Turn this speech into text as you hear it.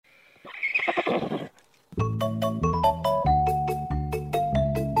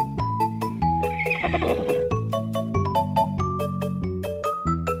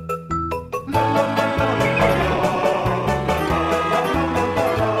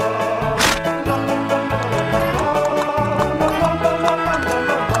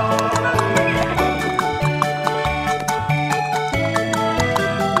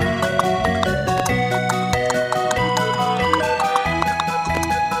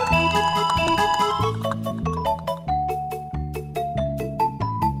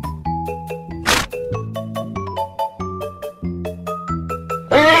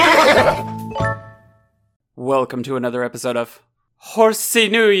Welcome to another episode of Horsey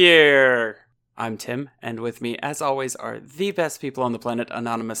New Year! I'm Tim, and with me, as always, are the best people on the planet,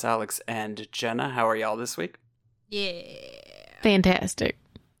 Anonymous Alex and Jenna. How are y'all this week? Yeah. Fantastic.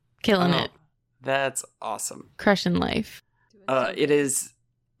 Killing it. That's awesome. Crushing life. It is,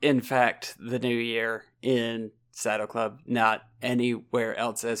 in fact, the new year in Saddle Club, not anywhere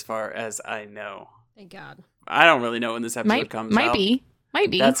else as far as I know. Thank God. I don't really know when this episode comes out.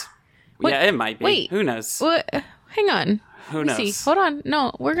 Might be. Yeah, it might be. Wait. Who knows? What? Hang on. Who Let me knows? see. Hold on.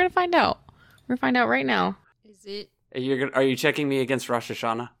 No, we're going to find out. We're going to find out right now. Is it? Are you checking me against Rosh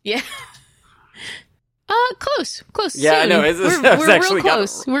Hashanah? Yeah. Close. Yeah, soon. I know. We're real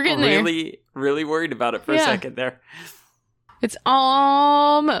close. We're getting there. Really worried about it for a second there. It's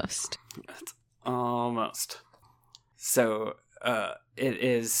almost. So, it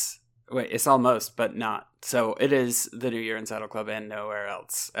is... Wait, it's almost, but not. So, it is the New Year in Saddle Club and nowhere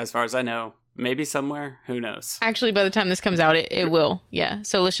else. As far as I know, maybe somewhere. Who knows? Actually, by the time this comes out, it will. Yeah.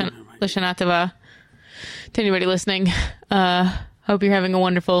 So, Lashana Tova, to anybody listening, hope you're having a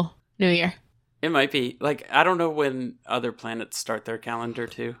wonderful New Year. It might be. Like, I don't know when other planets start their calendar,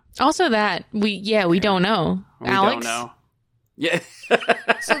 too. Also that, we don't know. Alex? We don't know. Yeah.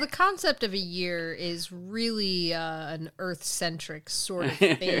 So the concept of a year is really an Earth-centric sort of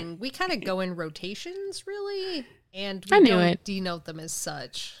thing. We kind of go in rotations, really, and we don't denote them as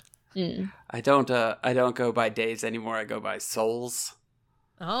such. Mm. I don't go by days anymore. I go by souls.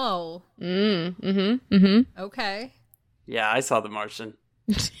 Oh. Okay. Yeah, I saw The Martian.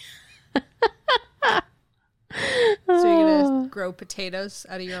 So you're gonna grow potatoes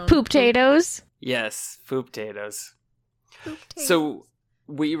out of your own Poop-tatoes? Yes, poop-tatoes. So,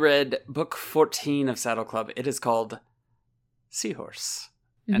 we read book 14 of Saddle Club. It is called Seahorse.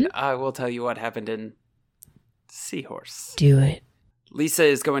 Mm-hmm. And I will tell you what happened in Seahorse. Do it. Lisa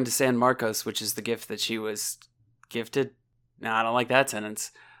is going to San Marcos, which is the gift that she was gifted. No, I don't like that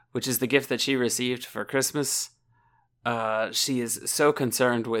sentence. Which is the gift that she received for Christmas. She is so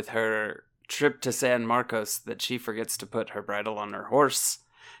concerned with her trip to San Marcos that she forgets to put her bridle on her horse.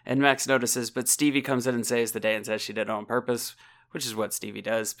 And Max notices, but Stevie comes in and saves the day and says she did it on purpose, which is what Stevie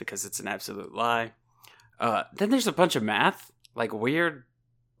does because it's an absolute lie. Then there's a bunch of math, like weird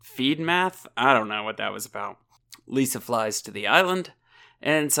feed math. I don't know what that was about. Lisa flies to the island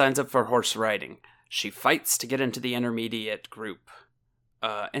and signs up for horse riding. She fights to get into the intermediate group.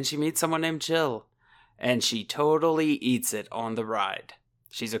 And she meets someone named Jill. And she totally eats it on the ride.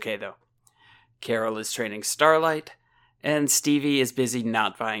 She's okay, though. Carol is training Starlight. And Stevie is busy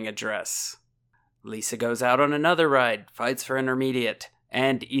not buying a dress. Lisa goes out on another ride, fights for intermediate,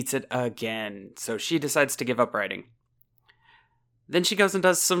 and eats it again, so she decides to give up riding. Then she goes and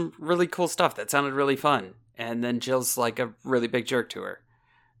does some really cool stuff that sounded really fun, and then Jill's like a really big jerk to her.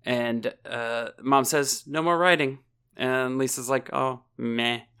 And Mom says, no more riding. And Lisa's like, oh,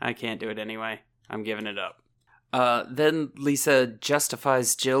 meh, I can't do it anyway. I'm giving it up. Then Lisa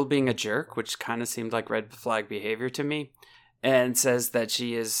justifies Jill being a jerk, which kind of seemed like red flag behavior to me, and says that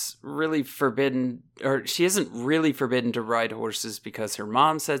she isn't really forbidden to ride horses because her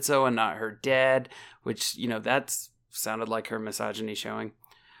mom said so and not her dad, which, that sounded like her misogyny showing.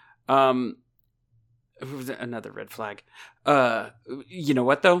 Another red flag. You know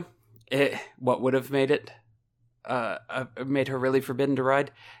what, though? What would have made her really forbidden to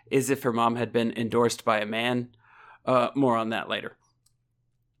ride is if her mom had been endorsed by a man. More on that later.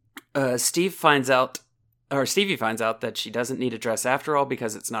 Stevie finds out that she doesn't need a dress after all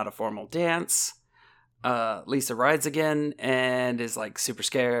because it's not a formal dance. Lisa rides again and is like super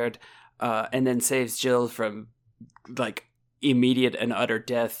scared, and then saves Jill from like immediate and utter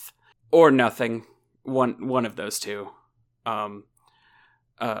death or nothing. One of those two.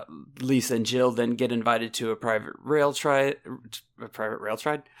 Lisa and Jill then get invited to a private rail ride.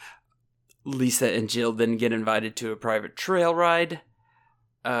 Lisa and Jill then get invited to a private trail ride,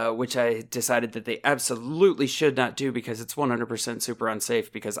 which I decided that they absolutely should not do because it's 100% super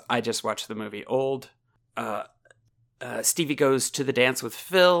unsafe because I just watched the movie Old. Stevie goes to the dance with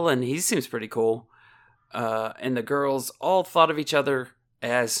Phil, and he seems pretty cool. And the girls all thought of each other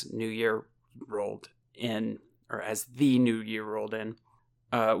as New Year rolled in, or as the new year rolled in,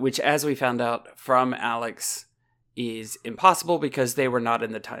 which, as we found out from Alex, is impossible because they were not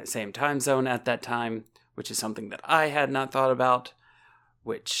in the same time zone at that time, which is something that I had not thought about,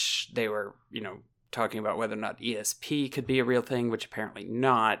 which they were, talking about whether or not ESP could be a real thing, which apparently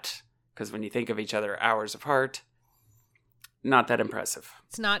not, because when you think of each other hours apart, not that impressive.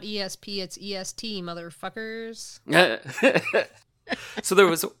 It's not ESP, it's EST, motherfuckers. So there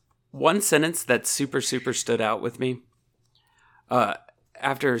was one sentence that super stood out with me.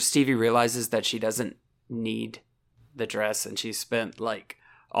 After Stevie realizes that she doesn't need the dress, and she spent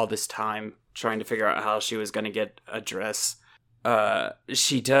all this time trying to figure out how she was going to get a dress,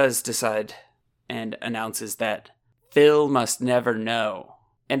 she does decide and announces that Phil must never know.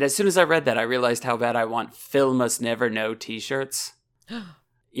 And as soon as I read that, I realized how bad I want Phil must never know t-shirts.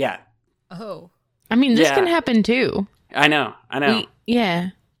 Yeah. Oh. I mean, this can happen too. I know.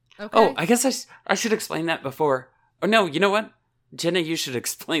 Yeah. Okay. Oh, I guess I should explain that before. Oh, no, you know what? Jenna, you should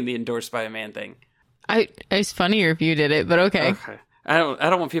explain the endorsed by a man thing. It's funnier if you did it, but okay. I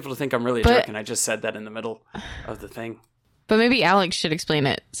don't want people to think I'm really a jerk, and I just said that in the middle of the thing. But maybe Alex should explain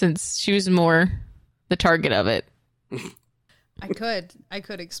it, since she was more the target of it. I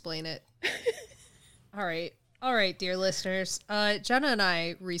could explain it. All right, dear listeners. Jenna and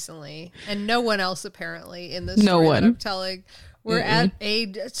I recently, and no one else apparently in this story that I'm telling, we're at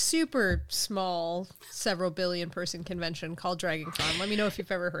a super small, several billion person convention called DragonCon. Let me know if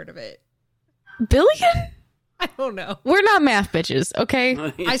you've ever heard of it. Billion? I don't know. We're not math bitches, okay?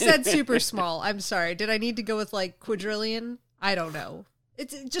 I said super small. I'm sorry. Did I need to go with quadrillion? I don't know.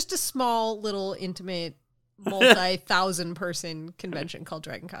 It's just a small, little, intimate, multi-thousand person convention called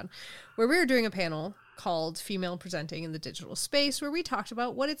DragonCon, where we were doing a panel called Female Presenting in the Digital Space, where we talked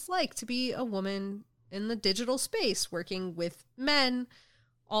about what it's like to be a woman in the digital space, working with men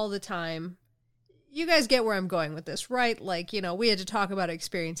all the time. You guys get where I'm going with this, right? We had to talk about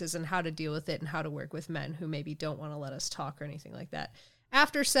experiences and how to deal with it and how to work with men who maybe don't want to let us talk or anything like that.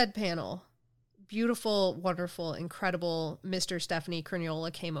 After said panel, beautiful, wonderful, incredible Mr. Stephanie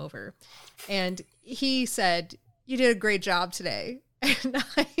Cragnola came over, and he said, "You did a great job today." And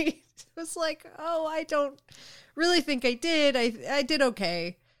I was like, "Oh, I don't really think I did. I did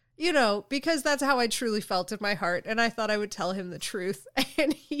okay." Because that's how I truly felt in my heart, and I thought I would tell him the truth.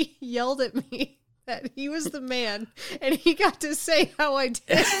 And he yelled at me that he was the man, and he got to say how I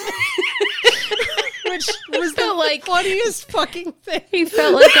did. Which was the funniest fucking thing. He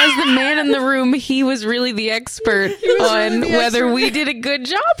felt like, as the man in the room, he was really the expert on whether we did a good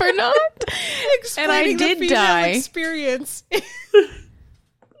job or not. And I did die. Experience.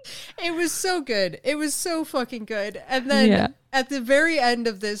 It was so good. It was so fucking good. And then at the very end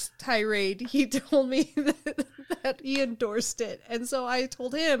of this tirade, he told me that he endorsed it. And so I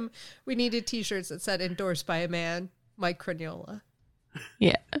told him we needed t-shirts that said "endorsed by a man, Mike Cragnola."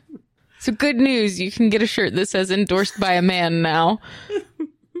 Yeah. So good news, you can get a shirt that says "endorsed by a man" now.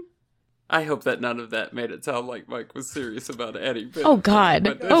 I hope that none of that made it sound like Mike was serious about any bit. Oh,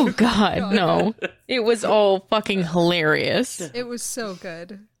 God. Oh, God, no. It was all fucking hilarious. It was so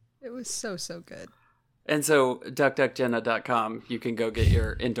good. It was so good. And so, duckduckjenna.com, you can go get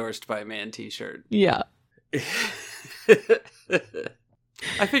your endorsed by a man t-shirt. Yeah.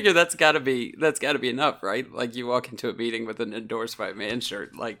 I figure that's gotta be enough, right? You walk into a meeting with an endorsed by a man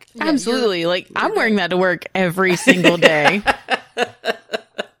shirt, absolutely. I'm wearing that to work every single day.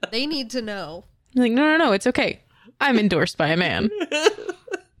 They need to know. No, it's okay. I'm endorsed by a man.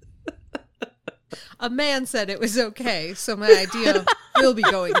 A man said it was okay, so my idea will be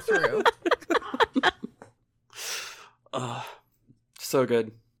going through. So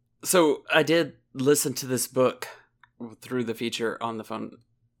good. So I did listen to this book through the feature on the phone.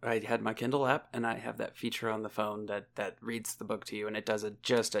 I had my Kindle app, and I have that feature on the phone that reads the book to you, and it does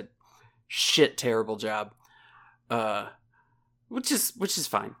just a shit terrible job. Which is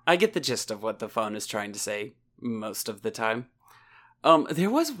fine. I get the gist of what the phone is trying to say most of the time. There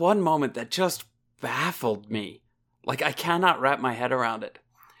was one moment that just baffled me. I cannot wrap my head around it.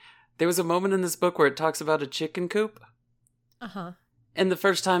 There was a moment in this book where it talks about a chicken coop. Uh-huh. And the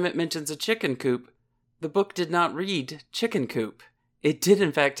first time it mentions a chicken coop, the book did not read chicken coop. It did,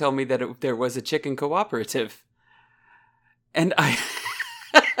 in fact, tell me that there was a chicken cooperative. And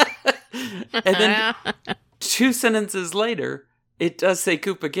and then 2 sentences later, it does say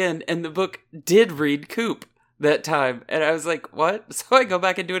coop again, and the book did read coop that time. And I was like, what? So I go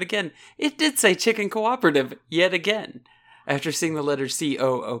back and do it again. It did say chicken cooperative yet again, after seeing the letter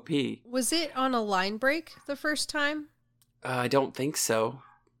C-O-O-P. Was it on a line break the first time? I don't think so.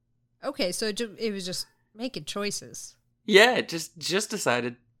 Okay, so it was just making choices. Yeah, it just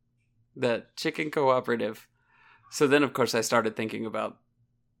decided. that chicken cooperative. So then, of course, I started thinking about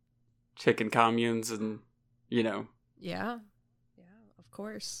chicken communes and, Yeah. Yeah, of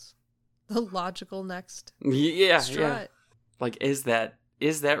course. The logical next Yeah. strut. Like, is that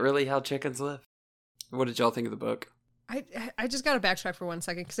really how chickens live? What did y'all think of the book? I just got to backtrack for 1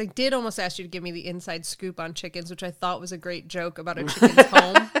 second because I did almost ask you to give me the inside scoop on chickens, which I thought was a great joke about a chicken's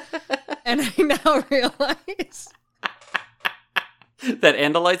home. And I now realize that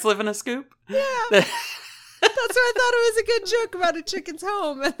Andalites live in a scoop? Yeah. That's why I thought it was a good joke about a chicken's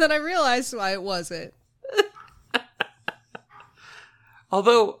home. And then I realized why it wasn't.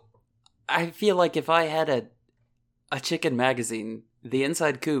 Although, I feel like if I had a chicken magazine, the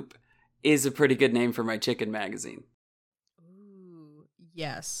Inside Coop is a pretty good name for my chicken magazine. Ooh,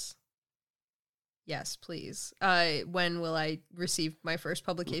 yes. Yes, please. When will I receive my first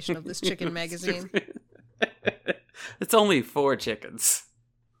publication of this chicken magazine? It's only 4 chickens.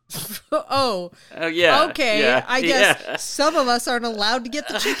 Oh, yeah. Okay, yeah, I guess some of us aren't allowed to get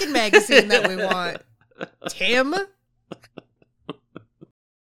the chicken magazine that we want. Tim?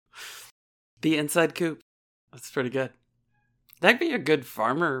 The Inside Coop. That's pretty good. That'd be a good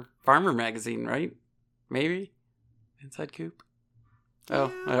farmer magazine, right? Maybe? Inside Coop?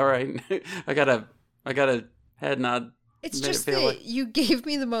 Oh, all right. I got a head nod. It's just that you gave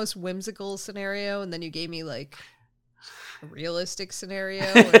me the most whimsical scenario, and then you gave me, like, a realistic scenario.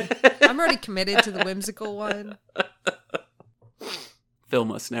 And I'm already committed to the whimsical one. Phil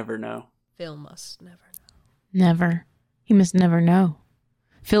must never know. Phil must never know. Never. He must never know.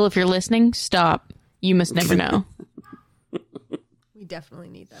 Phil, if you're listening, stop. You must never know. We definitely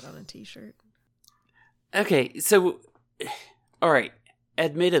need that on a t-shirt. Okay, so, all right.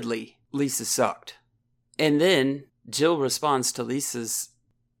 Admittedly, Lisa sucked. And then Jill responds to Lisa's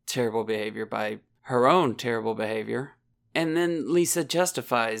terrible behavior by her own terrible behavior. And then Lisa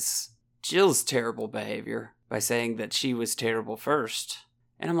justifies Jill's terrible behavior by saying that she was terrible first.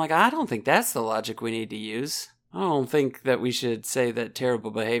 And I'm like, I don't think that's the logic we need to use. I don't think that we should say that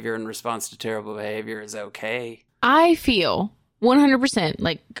terrible behavior in response to terrible behavior is okay. I feel 100%,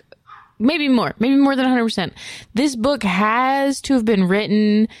 like maybe more than 100%. This book has to have been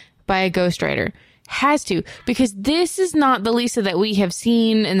written by a ghostwriter. Has to, because this is not the Lisa that we have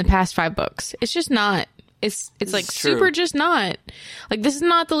seen in the past 5 books. It's just not. It's like super just not. Like, this is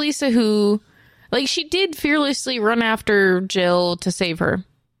not the Lisa who, like, she did fearlessly run after Jill to save her.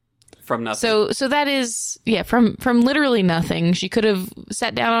 From nothing. So that is, yeah, from literally nothing. She could have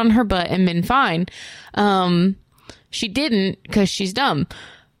sat down on her butt and been fine. She didn't because she's dumb.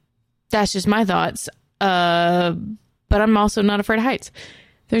 That's just my thoughts. But I'm also not afraid of heights.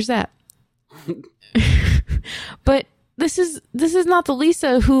 There's that. But this is not the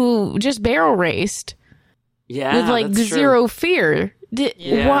Lisa who just barrel raced. Yeah, with like zero fear.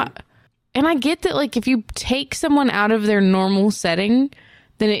 What? And I get that, like, if you take someone out of their normal setting,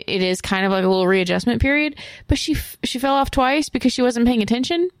 then it is kind of like a little readjustment period. But she fell off twice because she wasn't paying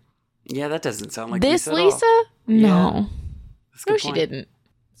attention. Yeah, that doesn't sound like this Lisa. No, no, she didn't.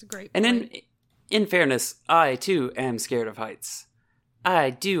 It's a great point. And in fairness, I too am scared of heights.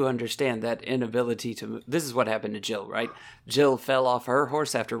 I do understand that inability to move. This is what happened to Jill, right? Jill fell off her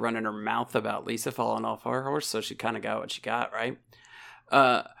horse after running her mouth about Lisa falling off her horse, so she kind of got what she got, right?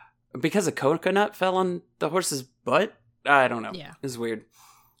 Because a coconut fell on the horse's butt? I don't know. Yeah. It's weird.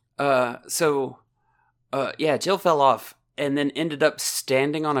 Jill fell off and then ended up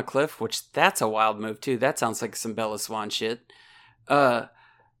standing on a cliff, which that's a wild move, too. That sounds like some Bella Swan shit.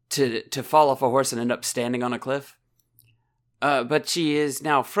 To fall off a horse and end up standing on a cliff. But she is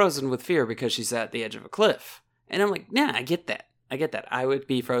now frozen with fear because she's at the edge of a cliff. And I'm like, nah, I get that. I would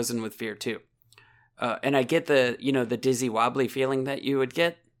be frozen with fear too. And I get the dizzy wobbly feeling that you would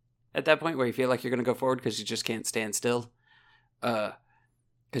get at that point where you feel like you're going to go forward because you just can't stand still. Because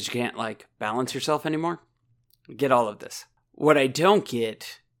you can't, like, balance yourself anymore. I get all of this. What I don't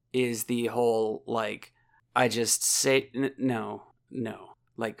get is the whole, like, I just say, no.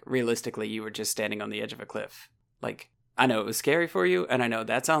 Like, realistically, you were just standing on the edge of a cliff. Like, I know it was scary for you, and I know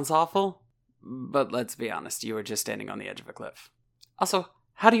that sounds awful, but let's be honest, you were just standing on the edge of a cliff. Also,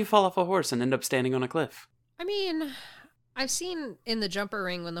 how do you fall off a horse and end up standing on a cliff? I mean, I've seen in the jumper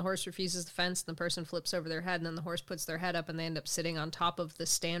ring when the horse refuses the fence and the person flips over their head and then the horse puts their head up and they end up sitting on top of the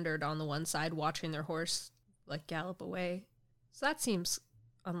standard on the one side watching their horse, like, gallop away. So that seems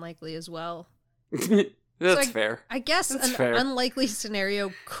unlikely as well. That's fair. I guess unlikely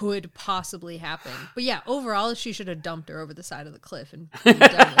scenario could possibly happen. But yeah, overall, she should have dumped her over the side of the cliff and been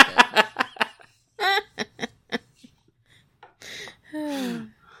done with it.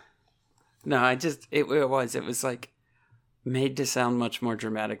 No, it was like, made to sound much more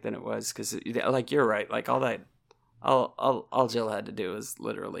dramatic than it was. Because, like, you're right. Like, all that, all Jill had to do is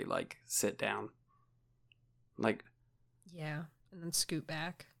literally, like, sit down. Like. Yeah, and then scoot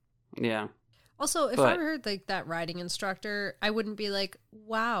back. Yeah. Also, if I heard, like, that riding instructor, I wouldn't be like,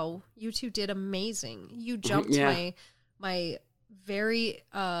 wow, you two did amazing. You jumped my very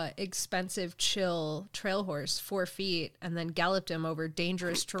expensive, chill trail horse 4 feet and then galloped him over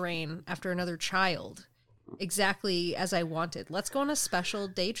dangerous terrain after another child. Exactly as I wanted. Let's go on a special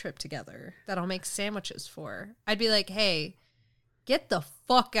day trip together that I'll make sandwiches for. I'd be like, hey, get the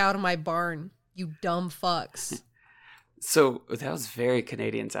fuck out of my barn, you dumb fucks. So that was very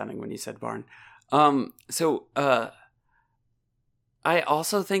Canadian sounding when you said barn. I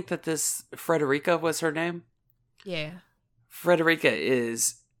also think that this Frederica was her name. Yeah. Frederica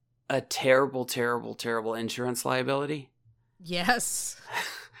is a terrible, terrible, terrible insurance liability. Yes.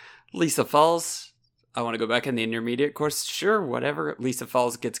 Lisa Falls, I want to go back in the intermediate course. Sure, whatever. Lisa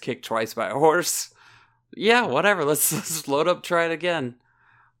Falls gets kicked twice by a horse. Yeah, whatever. Let's load up, try it again.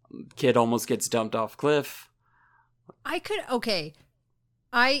 Kid almost gets dumped off cliff. I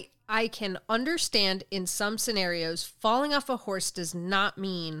can understand in some scenarios falling off a horse does not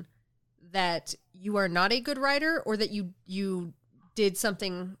mean that you are not a good rider or that you did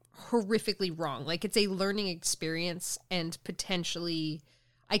something horrifically wrong. Like, it's a learning experience, and potentially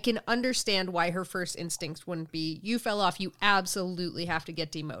I can understand why her first instinct wouldn't be, you fell off, you absolutely have to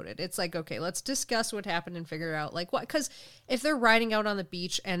get demoted. It's like, okay, let's discuss what happened and figure out, like, what, because if they're riding out on the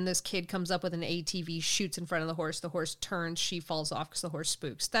beach and this kid comes up with an ATV, shoots in front of the horse turns, she falls off because the horse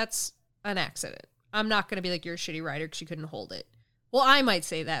spooks. That's an accident. I'm not going to be like, you're a shitty rider because you couldn't hold it. Well, I might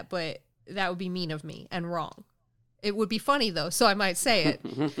say that, but that would be mean of me and wrong. It would be funny, though, so I might say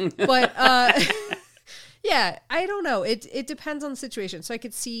it. But, yeah, I don't know. It depends on the situation, so I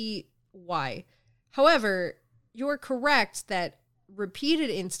could see why. However, you're correct that repeated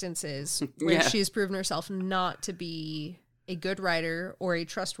instances where she has proven herself not to be a good writer or a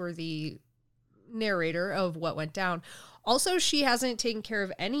trustworthy narrator of what went down. Also, she hasn't taken care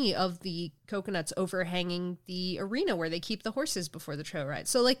of any of the coconuts overhanging the arena where they keep the horses before the trail ride.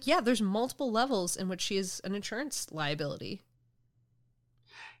 So, like, yeah, there's multiple levels in which she is an insurance liability.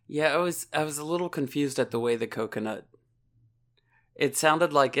 Yeah, I was a little confused at the way the coconut. It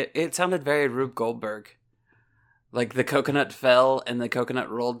sounded like it sounded very Rube Goldberg. Like the coconut fell and the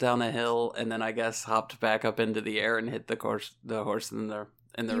coconut rolled down a hill and then I guess hopped back up into the air and hit the horse in the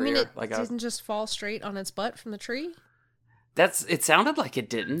you rear. Mean it didn't just fall straight on its butt from the tree? It sounded like it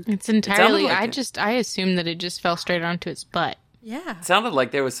didn't. It's entirely I assumed that it just fell straight onto its butt. Yeah. It sounded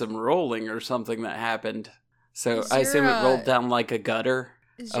like there was some rolling or something that happened. So I assume it rolled down like a gutter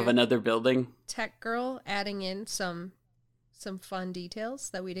of another building. Tech girl adding in some fun details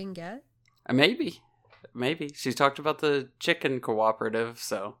that we didn't get? Maybe. She talked about the chicken cooperative,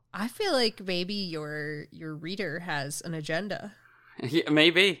 so I feel like maybe your reader has an agenda. Yeah,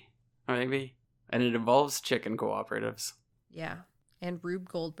 maybe. And it involves chicken cooperatives. Yeah, and Rube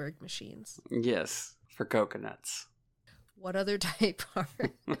Goldberg machines. Yes, for coconuts. What other type are?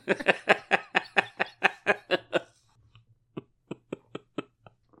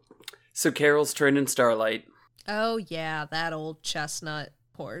 So Carol's training Starlight. Oh yeah, that old chestnut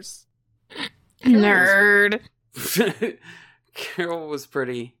horse. Nerd. Carol was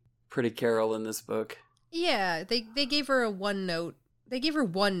pretty Carol in this book. Yeah, they gave her one note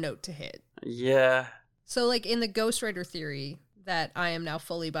to hit. Yeah. So, like, in the ghostwriter theory that I am now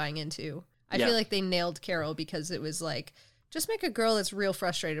fully buying into, I feel like they nailed Carol because it was like, just make a girl that's real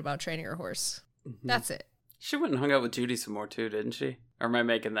frustrated about training her horse. Mm-hmm. That's it. She went and hung out with Judy some more too, didn't she? Or am I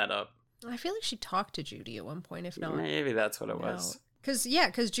making that up? I feel like she talked to Judy at one point, if not. Maybe that's what it was.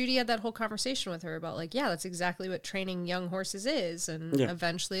 Because Judy had that whole conversation with her about, like, yeah, that's exactly what training young horses is, and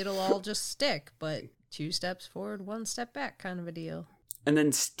eventually it'll all just stick, but 2 steps forward, 1 step back kind of a deal. And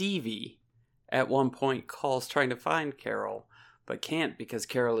then Stevie, at one point, calls trying to find Carol, but can't because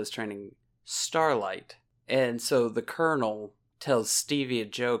Carol is training Starlight. And so the Colonel tells Stevie a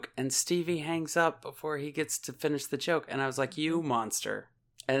joke, and Stevie hangs up before he gets to finish the joke. And I was like, you monster.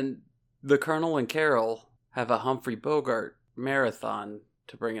 And the Colonel and Carol have a Humphrey Bogart marathon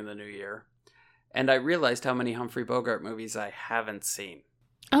to bring in the new year. And I realized how many Humphrey Bogart movies I haven't seen.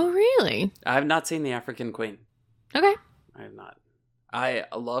 Oh, really? I have not seen The African Queen. Okay. I have not. I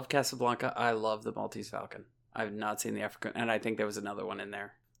love Casablanca. I love The Maltese Falcon. I've not seen The African, and I think there was another one in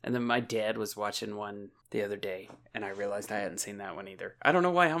there. And then my dad was watching one the other day, and I realized I hadn't seen that one either. I don't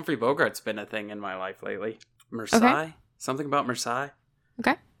know why Humphrey Bogart's been a thing in my life lately. Marseille? Okay. Something about Marseille?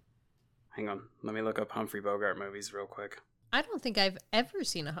 Okay. Hang on. Let me look up Humphrey Bogart movies real quick. I don't think I've ever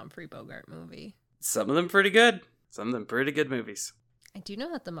seen a Humphrey Bogart movie. Some of them pretty good. Some of them pretty good movies. I do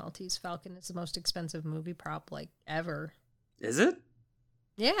know that the Maltese Falcon is the most expensive movie prop, like, ever. Is it?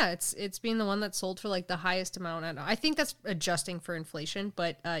 Yeah, it's been the one that sold for, like, the highest amount. I think that's adjusting for inflation,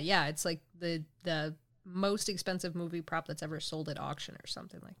 but, yeah, it's, like, the most expensive movie prop that's ever sold at auction or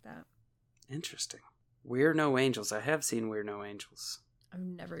something like that. Interesting. We're No Angels. I have seen We're No Angels. I've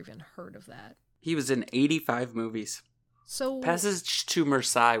never even heard of that. He was in 85 movies. So Passage to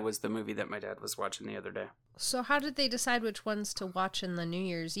Marseille was the movie that my dad was watching the other day. So how did they decide which ones to watch in the New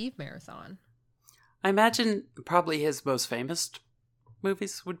Year's Eve marathon? I imagine probably his most famous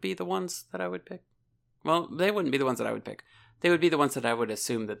movies would be the ones that I would pick. Well, they wouldn't be the ones that I would pick. They would be the ones that I would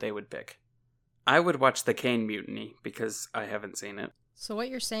assume that they would pick. I would watch The Cane Mutiny because I haven't seen it. So what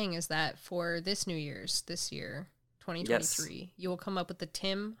you're saying is that for this New Year's, this year, 2023, yes, you will come up with the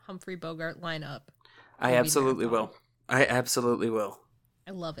Tim Humphrey Bogart lineup. I absolutely will. I absolutely will.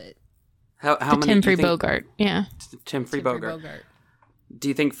 I love it. How many? Tim Free Bogart, yeah. Tim Free Bogart. Do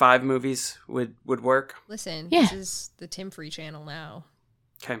you think 5 movies would work? Listen, This is the Tim Free channel now.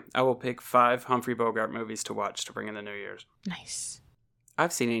 Okay, I will pick 5 Humphrey Bogart movies to watch to bring in the New Year's. Nice.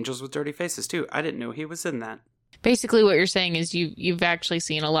 I've seen Angels with Dirty Faces too. I didn't know he was in that. Basically, what you're saying is you've actually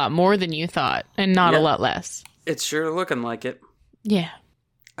seen a lot more than you thought, and not a lot less. It's sure looking like it. Yeah.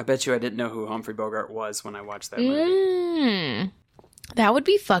 I bet you I didn't know who Humphrey Bogart was when I watched that movie. That would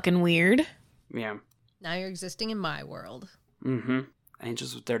be fucking weird. Yeah. Now you're existing in my world. Mm-hmm.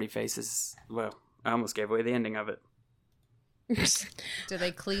 Angels with Dirty Faces. Well, I almost gave away the ending of it. Do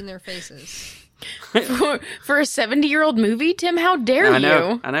they clean their faces? For a 70-year-old movie, Tim? How dare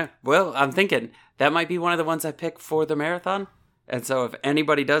you? I know. Well, I'm thinking that might be one of the ones I pick for the marathon. And so if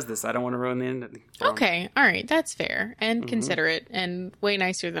anybody does this, I don't want to ruin the ending. Okay. All right. That's fair and considerate and way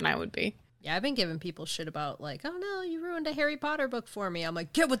nicer than I would be. Yeah, I've been giving people shit about, like, oh no, you ruined a Harry Potter book for me. I'm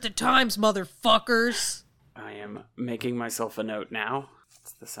like, get with the times, motherfuckers. I am making myself a note now.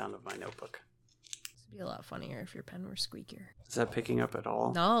 It's the sound of my notebook. This would be a lot funnier if your pen were squeakier. Is that picking up at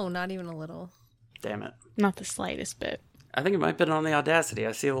all? No, not even a little. Damn it. Not the slightest bit. I think it might have been on the Audacity.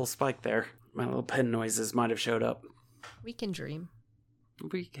 I see a little spike there. My little pen noises might have showed up. We can dream.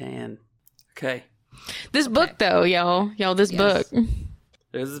 We can. Okay. This book, though, y'all. This book.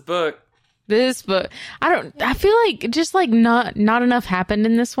 There's this book. I feel like just like not enough happened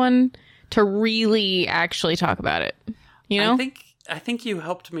in this one to really actually talk about it. You know? I think you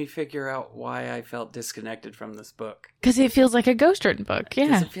helped me figure out why I felt disconnected from this book. Because it feels like a ghostwritten book. Yeah.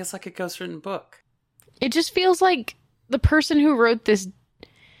 Because it feels like a ghostwritten book. It just feels like the person who wrote this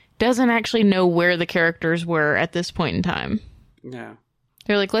doesn't actually know where the characters were at this point in time. Yeah.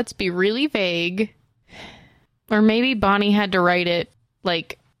 They're like, let's be really vague. Or maybe Bonnie had to write it,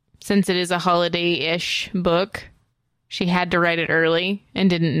 like, since it is a holiday-ish book, she had to write it early and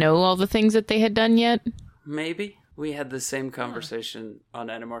didn't know all the things that they had done yet. Maybe. We had the same conversation on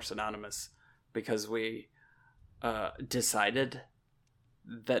Animorphs Anonymous because we decided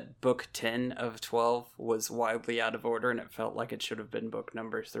that book 10 of 12 was wildly out of order and it felt like it should have been book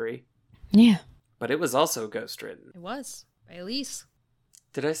number 3. Yeah. But it was also ghostwritten. It was. By Elise.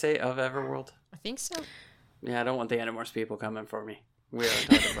 Did I say of Everworld? I think so. Yeah, I don't want the Animorphs people coming for me. We are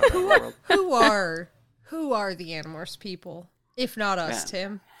talking about Everworld. Who are the Animorphs people? If not us,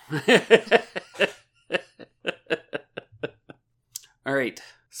 Tim. All right.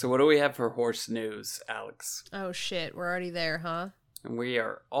 So what do we have for horse news, Alex? Oh, shit. We're already there, huh? We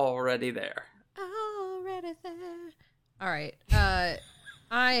are already there. Already there. All right.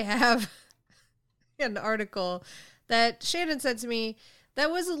 I have an article that Shannon sent to me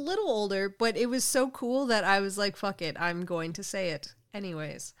that was a little older, but it was so cool that I was like, fuck it. I'm going to say it.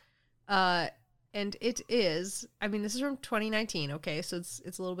 Anyways. And it is, I mean, this is from 2019, okay? So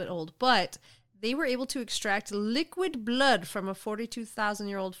it's a little bit old, but they were able to extract liquid blood from a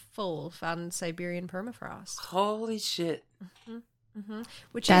 42,000-year-old foal found in Siberian permafrost. Holy shit. Mm-hmm. Mm-hmm.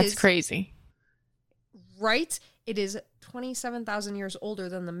 That's crazy. Right? It is 27,000 years older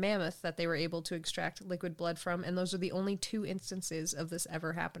than the mammoth that they were able to extract liquid blood from, and those are the only 2 instances of this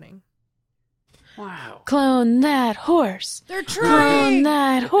ever happening. Wow. Clone that horse. They're trying. Clone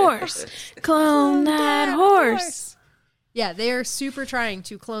that horse. Clone that horse. Yeah, they are super trying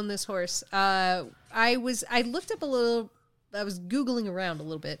to clone this horse. I looked up a little, I was Googling around a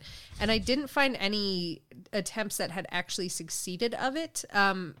little bit, and I didn't find any attempts that had actually succeeded of it.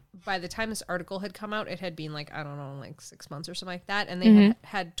 By the time this article had come out, it had been like, I don't know, like 6 months or something like that, and they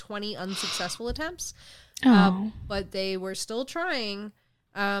had 20 unsuccessful attempts. But they were still trying.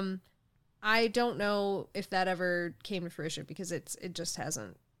 I don't know if that ever came to fruition because it just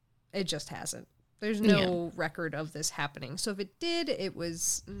hasn't. It just hasn't. There's no record of this happening. So if it did, it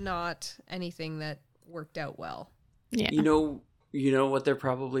was not anything that worked out well. Yeah. You know what they're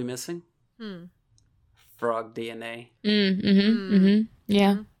probably missing? Frog DNA.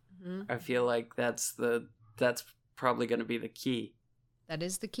 Yeah. I feel like that's probably going to be the key. That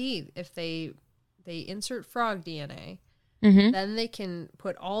is the key. If they insert frog DNA, then they can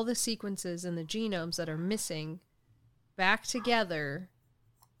put all the sequences in the genomes that are missing back together,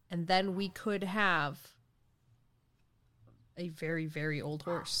 and then we could have a very, very old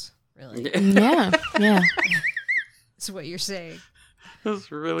horse, really. Yeah. That's what you're saying.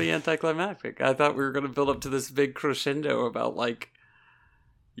 That's really anticlimactic. I thought we were going to build up to this big crescendo about, like,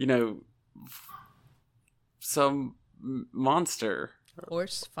 some monster.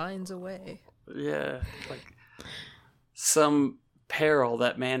 Horse finds a way. Yeah, like some peril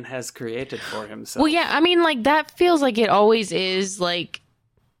that man has created for himself. Well, yeah, I mean, like, that feels like it always is, like,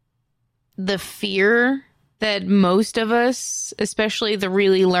 the fear that most of us, especially the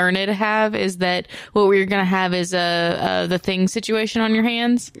really learned, have, is that what we're going to have is the thing situation on your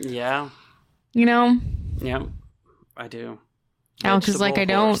hands. Yeah. You know? Yeah, I do. Alex is like, I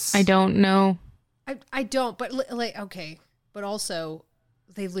don't know. I don't, but, like, okay. But also,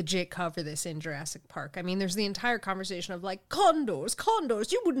 they legit cover this in Jurassic Park. I mean, there's the entire conversation of, like, condors.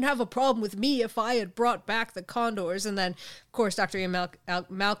 You wouldn't have a problem with me if I had brought back the condors. And then, of course, Dr. Ian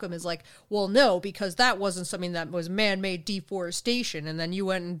Malcolm is like, well, no, because that wasn't something that was man-made deforestation. And then you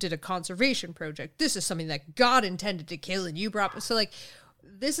went and did a conservation project. This is something that God intended to kill, and you brought... So, like,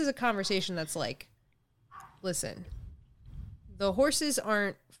 this is a conversation that's like, listen, the horses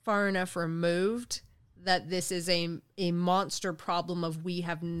aren't far enough removed that this is a monster problem of we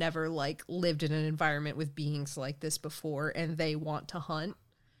have never, like, lived in an environment with beings like this before, and they want to hunt.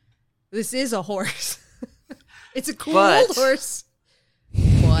 This is a horse. It's a cool old horse.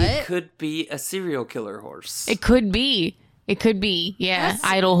 What? It could be a serial killer horse. It could be. Yeah.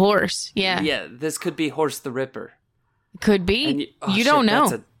 Idle horse. Yeah. Yeah, this could be Horse the Ripper. It could be. And you don't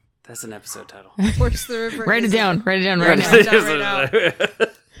know. That's an episode title. Horse the Ripper. Write it down right now.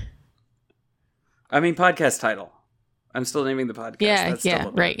 I mean, podcast title. I'm still naming the podcast. Yeah, That's yeah,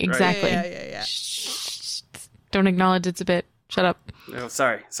 still right, bit, exactly. Yeah. Shh. Don't acknowledge it's a bit. Shut up. Oh,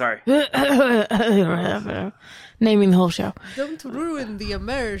 sorry. Naming the whole show. Don't ruin the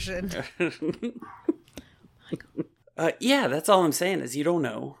immersion. Yeah, that's all I'm saying is you don't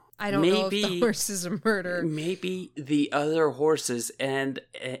know. I don't know if the horse is a murderer. Maybe the other horses and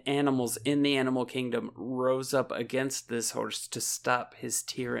animals in the animal kingdom rose up against this horse to stop his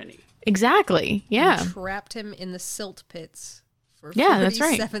tyranny. Exactly. Yeah. And trapped him in the silt pits for that's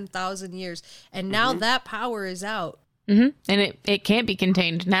right. 47,000 years. And now that power is out. And it can't be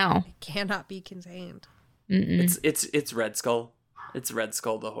contained now. It cannot be contained. It's Red Skull. It's Red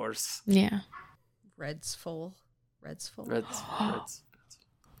Skull the horse. Yeah. Red's full. Red's.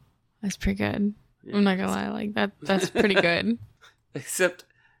 That's pretty good. Yeah, I'm not gonna lie, like that's pretty good. Except,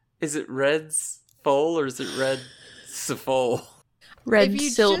 is it Red's full or is it Red's full? Red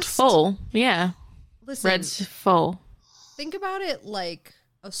silt full. Yeah. Listen, Red's full. Think about it like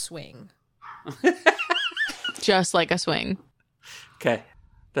a swing. Just like a swing. Okay.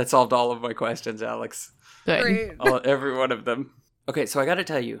 That solved all of my questions, Alex. Good. Every one of them. Okay, so I gotta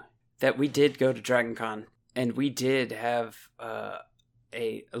tell you that we did go to DragonCon and we did have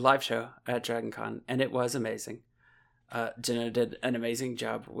a live show at DragonCon, and it was amazing. Jenna did an amazing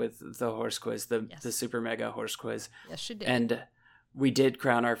job with the horse quiz, the super mega horse quiz. Yes, she did. And we did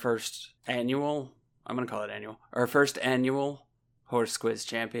crown our first annual, I'm going to call it annual, our first annual horse quiz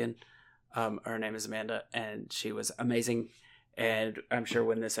champion. Her name is Amanda, and she was amazing. And I'm sure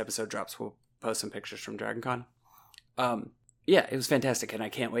when this episode drops, we'll post some pictures from DragonCon. Yeah, it was fantastic, and I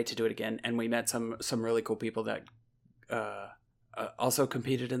can't wait to do it again. And we met some really cool people that also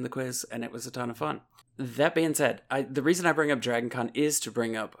competed in the quiz, and it was a ton of fun. That being said, the reason I bring up DragonCon is to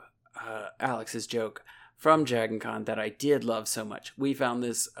bring up Alex's joke from DragonCon that I did love so much. We found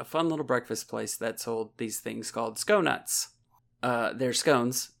a fun little breakfast place that sold these things called Sconuts. They're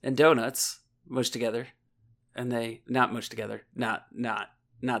scones and donuts mushed together, and they not mushed together, not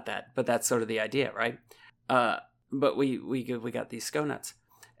that, but that's sort of the idea, right? But we got these Sconuts,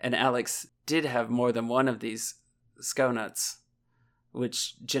 and Alex did have more than one of these Sconuts,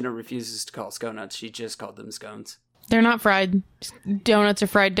 which Jenna refuses to call Sconuts. She just called them scones. They're not fried. Donuts are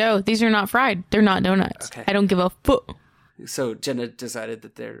fried dough. These are not fried. They're not donuts. Okay. I don't give a fuck. So Jenna decided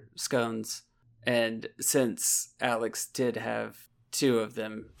that they're scones. And since Alex did have 2 of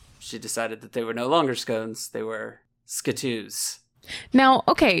them, she decided that they were no longer scones. They were skatoos. Now,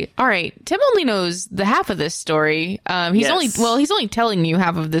 okay, all right. Tim only knows the half of this story. He's only telling you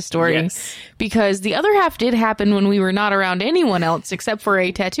half of this story because the other half did happen when we were not around anyone else except for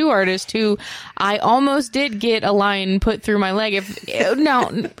a tattoo artist who I almost did get a line put through my leg.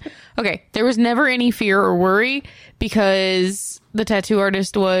 Okay, there was never any fear or worry because the tattoo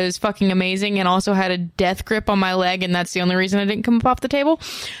artist was fucking amazing and also had a death grip on my leg, and that's the only reason I didn't come up off the table.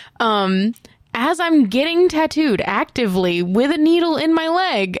 As I'm getting tattooed actively with a needle in my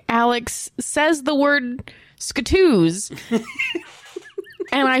leg, Alex says the word skatoos.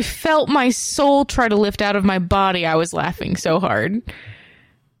 And I felt my soul try to lift out of my body. I was laughing so hard.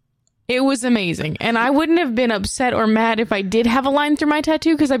 It was amazing. And I wouldn't have been upset or mad if I did have a line through my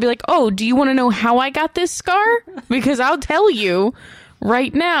tattoo, because I'd be like, oh, do you want to know how I got this scar? Because I'll tell you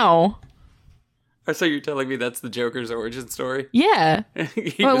right now. So you're telling me that's the Joker's origin story? Yeah.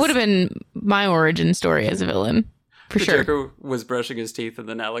 Well, it would have been my origin story as a villain, for sure. The Joker was brushing his teeth and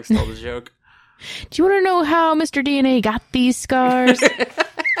then Alex told a joke. Do you want to know how Mr. DNA got these scars?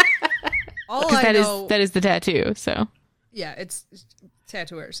 That is the tattoo, so. Yeah, it's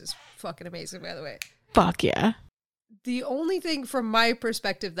tattooers is fucking amazing, by the way. Fuck yeah. The only thing from my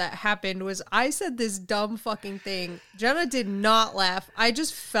perspective that happened was I said this dumb fucking thing. Jenna did not laugh. I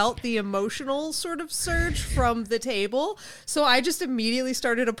just felt the emotional sort of surge from the table. So I just immediately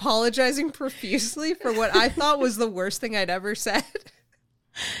started apologizing profusely for what I thought was the worst thing I'd ever said.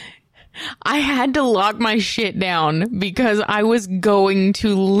 I had to lock my shit down because I was going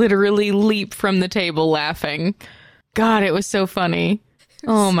to literally leap from the table laughing. God, it was so funny.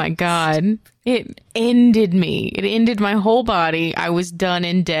 Oh my God. It ended me. It ended my whole body. I was done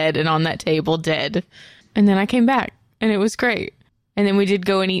and dead and on that table dead. And then I came back and it was great. And then we did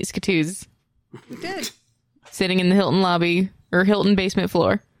go and eat skatoos. We did. Sitting in the Hilton lobby or Hilton basement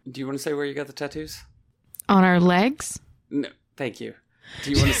floor. Do you want to say where you got the tattoos? On our legs? No, thank you.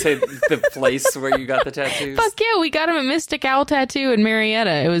 Do you want to say the place where you got the tattoos? Fuck yeah, we got him at Mystic Owl Tattoo in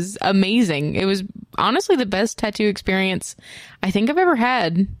Marietta. It was amazing. It was honestly the best tattoo experience I think I've ever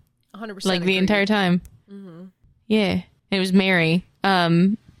had. 100% like the entire time. Mm-hmm. Yeah. It was May.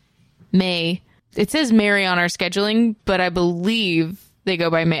 It says Mary on our scheduling, but I believe they go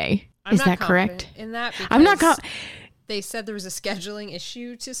by May. Is that correct? In that, I'm not they said there was a scheduling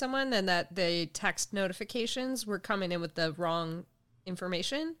issue to someone and that the text notifications were coming in with the wrong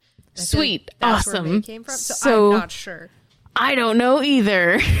information. Sweet. That's awesome. Where May came from. So I'm not sure. I don't know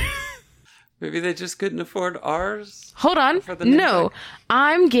either. Maybe they just couldn't afford ours? Hold on. No.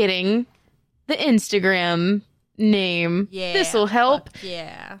 I'm getting the Instagram name. Yeah. This'll help.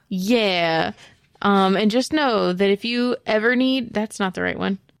 Yeah. Yeah. And just know that if you ever need... That's not the right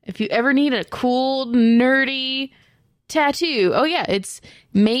one. If you ever need a cool, nerdy tattoo. Oh, yeah. It's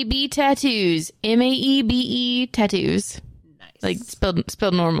Maybe Tattoos. Maebe tattoos. Like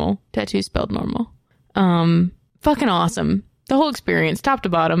spelled normal. Tattoo spelled normal. Fucking awesome. The whole experience, top to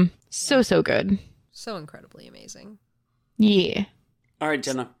bottom. So good. So incredibly amazing. Yeah. All right,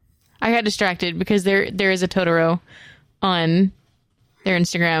 Jenna. I got distracted because there is a Totoro on their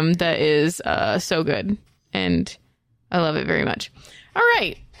Instagram that is so good. And I love it very much. All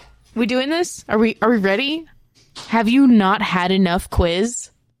right. We doing this? Are we ready? Have you not had enough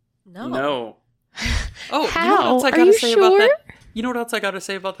quiz? No. Oh, how? You know what else I gotta say about that? You know what else I gotta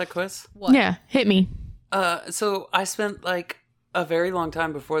say about that quiz? What? Yeah, hit me. So I spent like a very long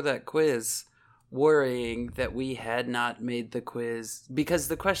time before that quiz worrying that we had not made the quiz because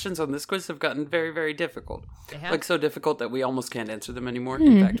the questions on this quiz have gotten very, very difficult. Like so difficult that we almost can't answer them anymore.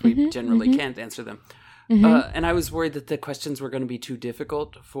 In fact, we generally can't answer them. And I was worried that the questions were going to be too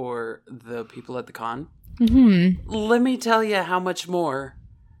difficult for the people at the con. Let me tell you how much more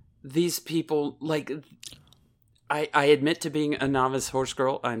these people, like, I admit to being a novice horse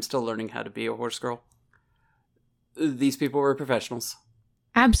girl. I'm still learning how to be a horse girl. These people were professionals.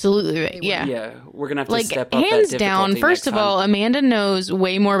 Absolutely. Yeah. Yeah. We're going to have to step up hands that down. First of all, Amanda knows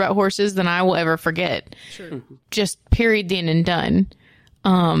way more about horses than I will ever forget. Sure. Just period, the end and done.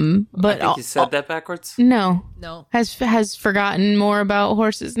 But I think you said that backwards. No. Has forgotten more about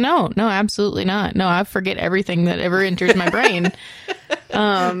horses. No, absolutely not. No, I forget everything that ever enters my brain.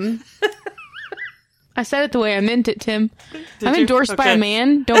 I said it the way I meant it, Tim. I'm endorsed by a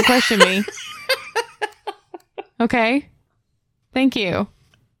man. Don't question me. Okay. Thank you.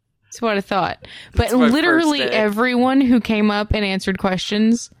 That's what I thought. But literally everyone who came up and answered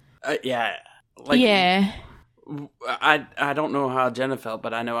questions. Yeah. I don't know how Jenna felt,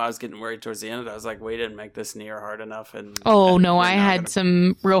 but I know I was getting worried towards the end. I was like, we didn't make this near hard enough. And I had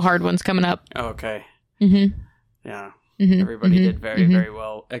some real hard ones coming up. Okay. Mm-hmm. Yeah. Everybody did very, very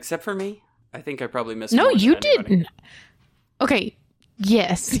well, except for me. I think I probably missed. No, you didn't. Okay.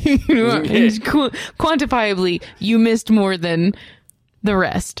 Yes. Quantifiably, you missed more than the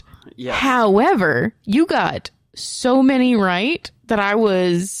rest. Yes. However, you got so many right that I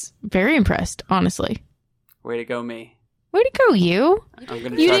was very impressed, honestly. Way to go, me. Way to go, you. I'm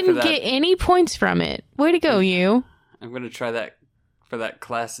gonna You try didn't get any points from it. Way to go, you. I'm going to try that for that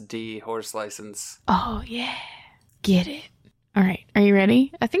Class D horse license. Oh, yeah. Get it. All right. Are you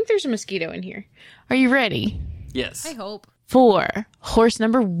ready? I think there's a mosquito in here. Are you ready? Yes. I hope. For horse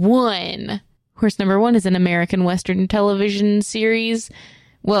number 1. Horse number 1 is an American Western television series.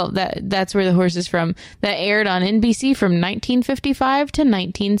 Well, that's where the horse is from. That aired on NBC from 1955 to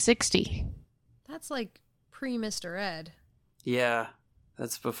 1960. That's like pre-Mr. Ed. Yeah,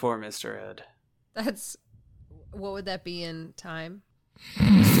 that's before Mr. Ed. That's... What would that be in time?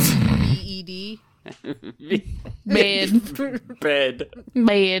 BED? Bed.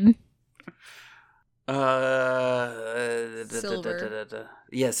 Silver.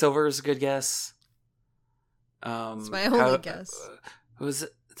 Yeah, silver is a good guess. It's my only guess.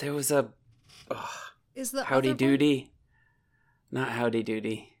 There was a Is the Howdy other Doody? Not Howdy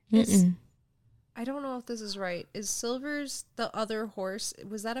Doody. I don't know if this is right. Is Silver's the other horse?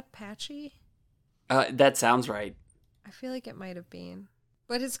 Was that Apache? That sounds right. I feel like it might have been,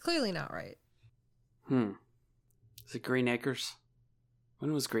 but it's clearly not right. Is it Green Acres?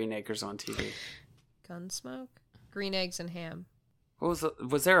 When was Green Acres on TV? Gunsmoke? Green Eggs and Ham. Was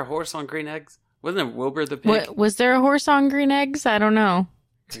there a horse on Green Eggs? Wasn't it Wilbur the pig? Was there a horse on Green Eggs? I don't know.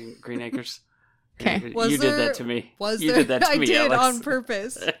 Green Acres. Okay. You did that to me. You did that to me, I did Alex. on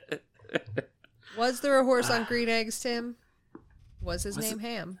purpose. Was there a horse on Green Eggs, Tim? Was his name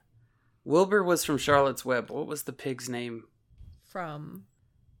Ham? Wilbur was from Charlotte's Web. What was the pig's name? From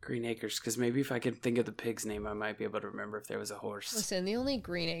Green Acres. Because maybe if I could think of the pig's name, I might be able to remember if there was a horse. Listen, the only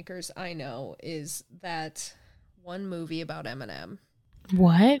Green Acres I know is that one movie about Eminem.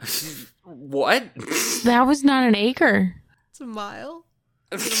 What? What? That was not an acre. It's a mile.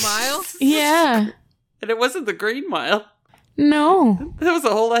 Is it a mile? Yeah. And it wasn't the Green Mile. No. That was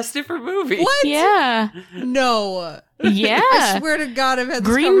a whole ass different movie. What? Yeah. No. Yeah. I swear to God, I've had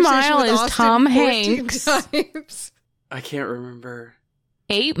this Green conversation Mile with is Austin Tom 14 Hanks. times. I can't remember.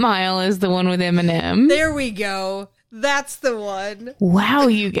 8 Mile is the one with Eminem. There we go. That's the one. Wow,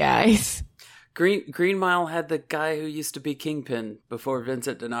 you guys. Green Mile had the guy who used to be Kingpin before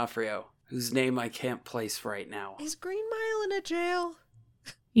Vincent D'Onofrio, whose name I can't place right now. Is Green Mile in a jail?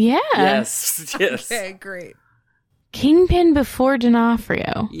 Yeah. Yes. Okay, great. Kingpin before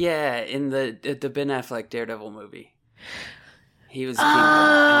D'Onofrio. Yeah, in the Ben Affleck Daredevil movie. He was Kingpin.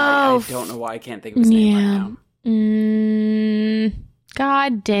 I don't know why I can't think of his name right now.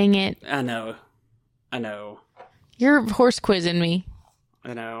 God dang it. I know. You're horse quizzing me.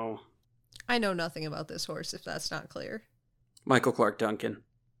 I know. I know nothing about this horse, if that's not clear. Michael Clark Duncan.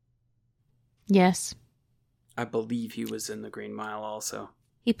 Yes. I believe he was in the Green Mile also.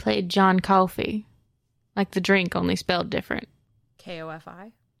 He played John Coffey. Like the drink, only spelled different.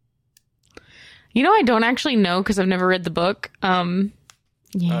 Kofi? You know, I don't actually know because I've never read the book.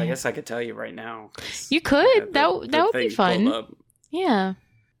 Yeah. I guess I could tell you right now. You could. That would be fun. Yeah.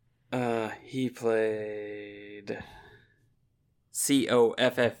 He played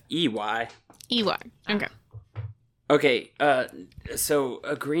Coffey. EY. Okay. Okay. So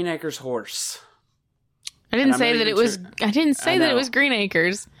a Green Acres horse. I didn't say that it was. I didn't say that it was Green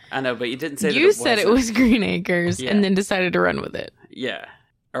Acres. I know, but you didn't say that you said it was Green Acres and then decided to run with it. Yeah.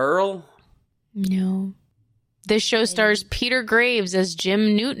 Earl? No. This show stars Peter Graves as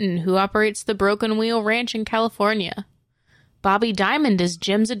Jim Newton, who operates the Broken Wheel Ranch in California. Bobby Diamond is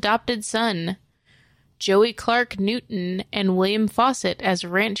Jim's adopted son. Joey Clark Newton and William Fawcett as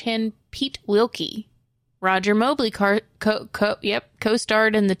ranch hand Pete Wilkie. Roger Mobley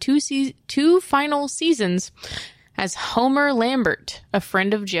co-starred in the two final seasons as Homer Lambert, a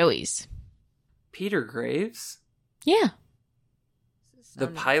friend of Joey's. Peter Graves? Yeah. The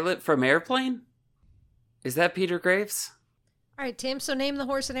pilot from Airplane? Is that Peter Graves? All right, Tim, so name the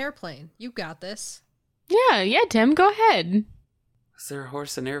horse in Airplane. You got this. Yeah, Tim, go ahead. Was there a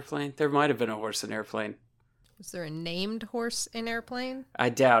horse in Airplane? There might have been a horse in Airplane. Was there a named horse in Airplane? I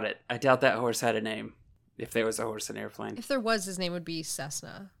doubt it. I doubt that horse had a name, if there was a horse in Airplane. If there was, his name would be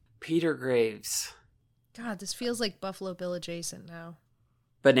Cessna. Peter Graves. God, this feels like Buffalo Bill adjacent now.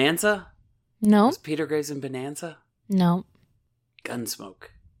 Bonanza? No. Was Peter Graves in Bonanza? No.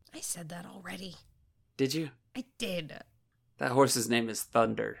 Gunsmoke. I said that already. Did you? I did. That horse's name is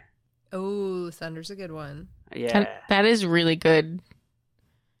Thunder. Oh, Thunder's a good one. Yeah. That is really good.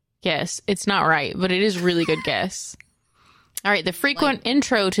 Yes, it's not right, but it is really good guess. All right, the frequent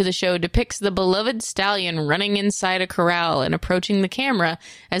intro to the show depicts the beloved stallion running inside a corral and approaching the camera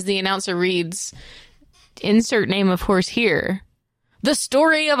as the announcer reads, insert name of horse here, the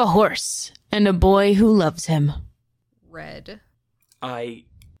story of a horse and a boy who loves him. Red. I've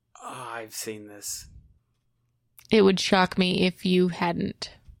seen this. It would shock me if you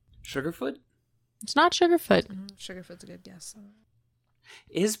hadn't. Sugarfoot? It's not Sugarfoot. Sugarfoot's a good guess.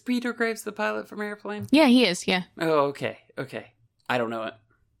 Is Peter Graves the pilot from Airplane? Yeah, he is, yeah. Oh, okay. I don't know it.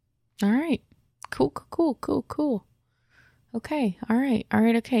 All right. Cool. Okay, all right,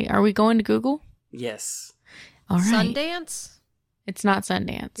 okay. Are we going to Google? Yes. All right. Sundance? It's not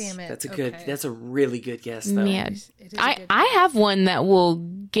Sundance. Damn it. That's a really good guess, though. Yeah. I have one that will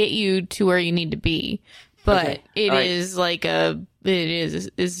get you to where you need to be, but it is a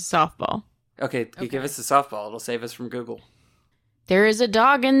softball. Okay, you give us a softball. It'll save us from Google. There is a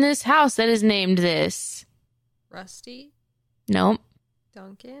dog in this house that is named this. Rusty? Nope.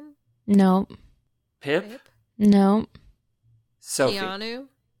 Duncan? Nope. Pip? Nope. Sophie? Keanu?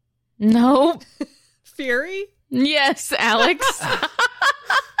 Nope. Fury? Yes, Alex.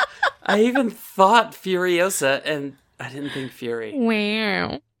 I even thought Furiosa, and I didn't think Fury.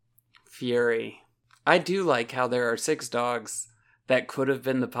 Wow. Fury. I do like how there are 6 dogs that could have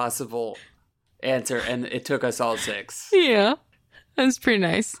been the possible answer, and it took us all 6. Yeah. That's pretty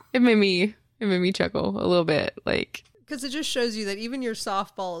nice. It made me chuckle a little bit, like, because it just shows you that even your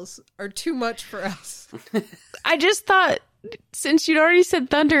softballs are too much for us. I just thought, since you'd already said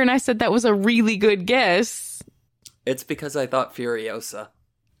Thunder and I said that was a really good guess. It's because I thought Furiosa.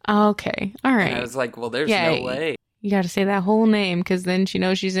 Okay. All right. And I was like, well, there's no way. You got to say that whole name because then she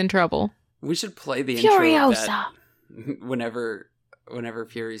knows she's in trouble. We should play the Furiosa. intro. Whenever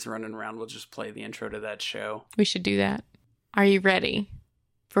Fury's running around, we'll just play the intro to that show. We should do that. Are you ready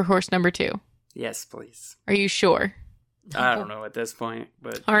for horse number 2? Yes, please. Are you sure? I don't know at this point,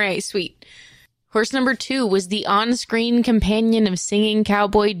 but... All right, sweet. Horse number 2 was the on-screen companion of singing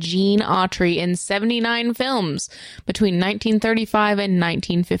cowboy Gene Autry in 79 films between 1935 and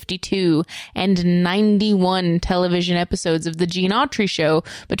 1952, and 91 television episodes of The Gene Autry Show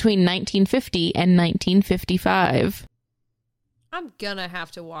between 1950 and 1955. I'm gonna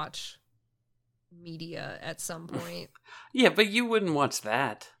have to watch media at some point. Yeah, but you wouldn't watch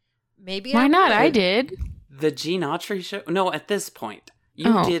that. Maybe Why not? I did. The Gene Autry Show? No, at this point.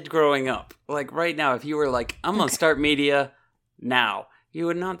 You did growing up. Like, right now, if you were like, I'm going to start media now, you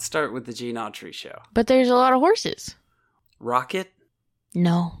would not start with the Gene Autry Show. But there's a lot of horses. Rocket?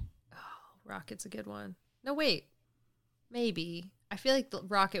 No. Oh, Rocket's a good one. No, wait. Maybe. I feel like the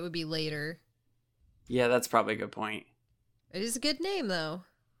Rocket would be later. Yeah, that's probably a good point. It is a good name, though.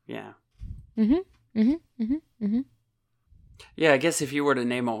 Yeah. Mm-hmm. Yeah, I guess if you were to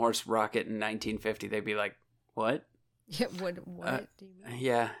name a horse Rocket in 1950, they'd be like, what? Yeah, what do you mean?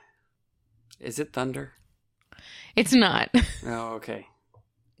 Yeah. Is it Thunder? It's not. Oh, okay.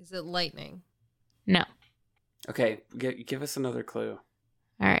 Is it Lightning? No. Okay, give us another clue.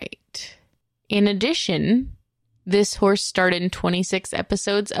 All right. In addition, this horse starred in 26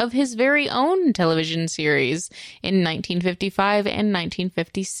 episodes of his very own television series in 1955 and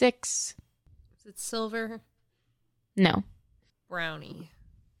 1956. Is it Silver? No. Brownie?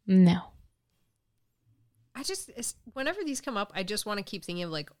 No. Whenever these come up, I just want to keep thinking of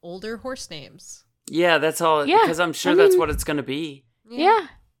like older horse names. Yeah, that's all. Yeah, because I'm sure that's what it's going to be. Yeah.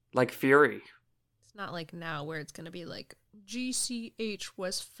 Like Fury. It's not like now where it's going to be like GCH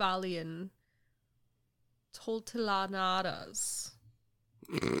Westphalian Toltelanadas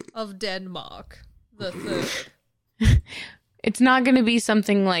of Denmark the Third. It's not going to be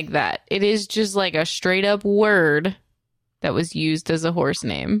something like that. It is just like a straight up word that was used as a horse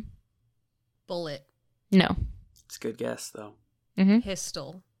name. Bullet. No. It's a good guess, though. Mm-hmm.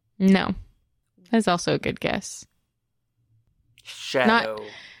 Pistol. No. That's also a good guess. Shadow.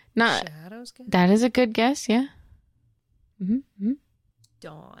 Not. Shadow's good. That is a good guess, yeah. Mm-hmm.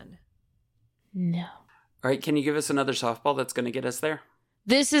 Dawn. No. All right, can you give us another softball that's going to get us there?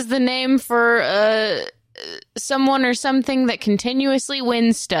 This is the name for someone or something that continuously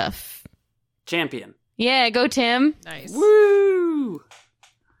wins stuff. Champion. Yeah, go Tim. Nice. Woo!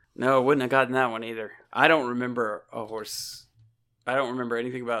 No, wouldn't have gotten that one either. I don't remember a horse. I don't remember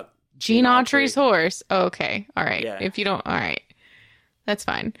anything about Gene Autry's horse. Oh, okay. All right. Yeah. If you don't, all right. That's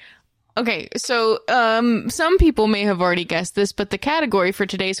fine. Okay, so some people may have already guessed this, but the category for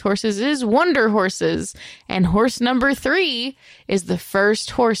today's horses is Wonder Horses. And horse number 3 is the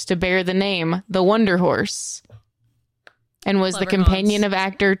first horse to bear the name The Wonder Horse. And was Clever the companion Hans. of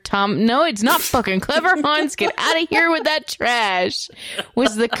actor Tom... No, it's not fucking Clever Hans. Get out of here with that trash.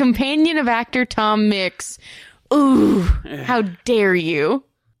 Was the companion of actor Tom Mix. Ooh, how dare you?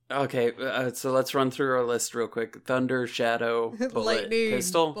 Okay, so let's run through our list real quick. Thunder, shadow, bullet, lightning,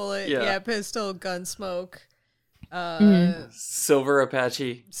 pistol. bullet, yeah, pistol, gunsmoke. Silver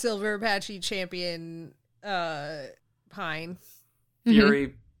Apache. Silver Apache champion, Pine.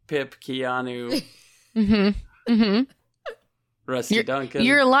 Fury, Pip, Keanu. Rusty Duncan.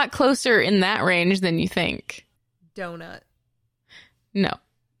 You're a lot closer in that range than you think. Donut. No.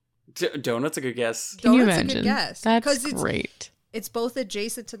 Donut's a good guess. Can you Donut's imagine? a good guess. That's great. It's both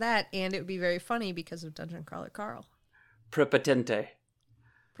adjacent to that, and it would be very funny because of Dungeon Crawler Carl. Prepotente.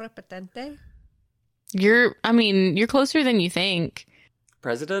 Prepotente? You're closer than you think.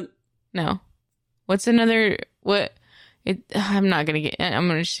 President? No. What's another, I'm just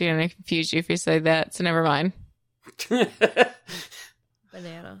gonna confuse you if you say that, so never mind.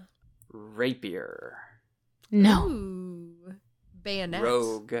 Banana. Rapier. No. Ooh. Bayonet.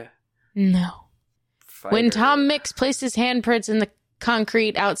 Rogue. No. Fighter. When Tom Mix placed his handprints in the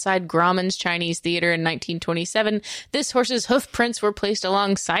concrete outside Grauman's Chinese Theater in 1927, this horse's hoof prints were placed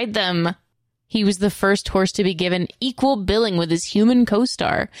alongside them. He was the first horse to be given equal billing with his human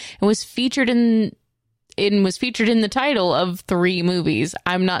co-star and was featured in the title of 3 movies.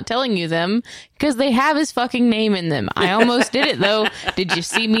 I'm not telling you them because they have his fucking name in them. I almost did it though. Did you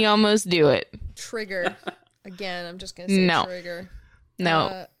see me almost do it? Trigger. Again, I'm just going to say No. Trigger.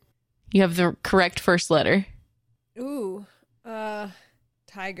 No. You have the correct first letter. Ooh.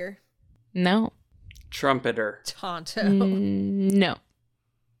 Tiger. No. Trumpeter. Tonto. No.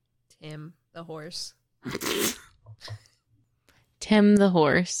 Tim, the horse. Tim the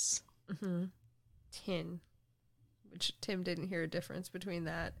horse. Mm-hmm. Tin. Which Tim didn't hear a difference between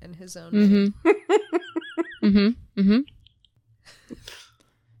that and his own name.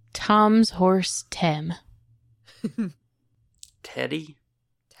 Tom's horse, Tim. Teddy.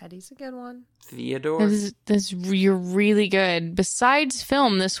 Teddy's a good one. Theodore. You're really good. Besides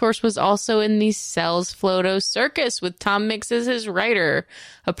film, this horse was also in the Sells Floto Circus with Tom Mix as his rider.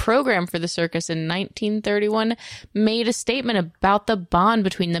 A program for the circus in 1931 made a statement about the bond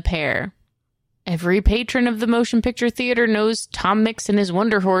between the pair. Every patron of the motion picture theater knows Tom Mix and his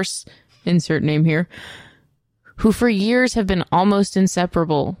Wonder Horse, insert name here, who for years have been almost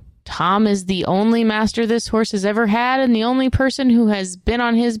inseparable. Tom is the only master this horse has ever had and the only person who has been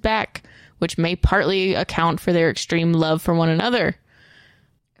on his back, which may partly account for their extreme love for one another.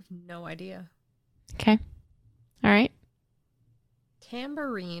 I have no idea. Okay. All right.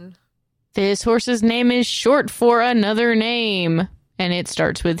 Tambourine. This horse's name is short for another name, and it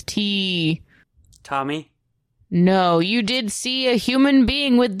starts with T. Tommy. No, you did see a human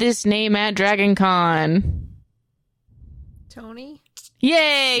being with this name at Dragon Con. Tony.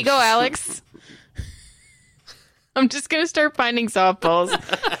 Yay! Go, Alex. I'm just going to start finding softballs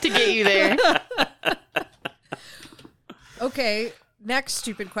to get you there. Okay, next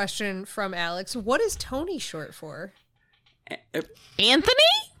stupid question from Alex. What is Tony short for? Anthony?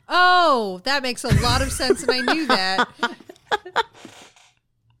 Oh, that makes a lot of sense, and I knew that.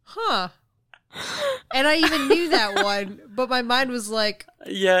 Huh. And I even knew that one, but my mind was like,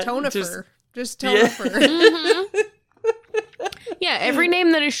 Tonifer. Just Tonifer. Yeah. Yeah, every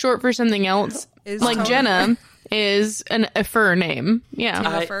name that is short for something else, Is like Tonifer. Jenna, is a fur name. Yeah.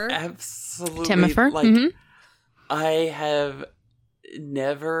 Timifer. Absolutely. Timifer. Like, I have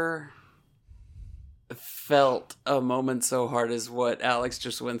never felt a moment so hard as what Alex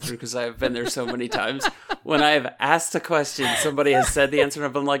just went through, because I've been there so many times. When I've asked a question, somebody has said the answer, and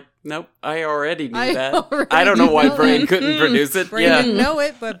I've been like, nope, I already knew that. I don't know why Brain couldn't produce it. Brain didn't know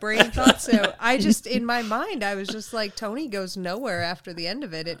it, but Brain thought so. I just, in my mind, I was just like, Tony goes nowhere after the end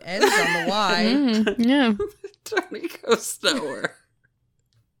of it. It ends on the Y. Yeah. Tony goes nowhere.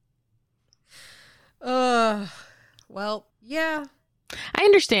 Well, yeah. I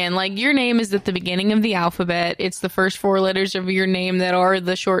understand. Like, your name is at the beginning of the alphabet. It's the first 4 letters of your name that are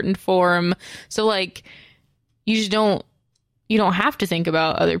the shortened form. So, like, you don't have to think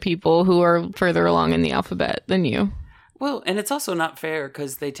about other people who are further along in the alphabet than you. Well, and it's also not fair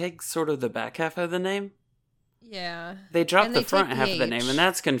because they take sort of the back half of the name. Yeah. They drop And the they front take half the of the name, H. and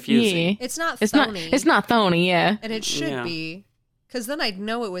that's confusing. Yeah. It's not It's Thony. not. It's not Thony. Yeah. And it should Yeah. be. Because then I'd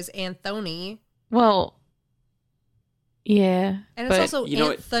know it was Anthony. Well. Yeah. And but it's also you know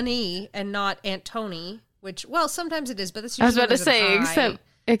what- Anthony and not Antony, which, well, sometimes it is, but that's I was usually about to with an say, I.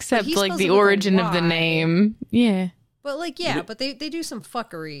 except he like spells the it with a origin of the Y. name. Yeah. But, like, yeah, but they do some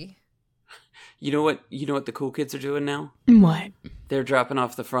fuckery. You know what the cool kids are doing now? What? They're dropping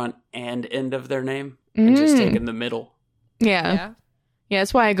off the front and end of their name and just taking the middle. Yeah. Yeah. Yeah,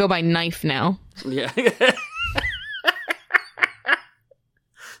 that's why I go by Knife now. Yeah.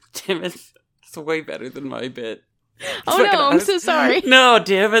 Timothy. It's way better than my bit. Oh no, I'm so sorry. No,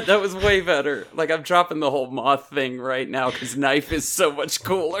 damn it, that was way better. Like, I'm dropping the whole moth thing right now because knife is so much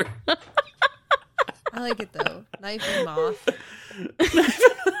cooler. I like it though. Knife and moth.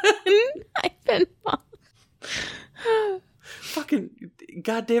 Knife and moth. Fucking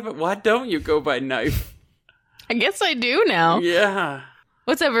goddamn it! Why don't you go by knife? I guess I do now. Yeah.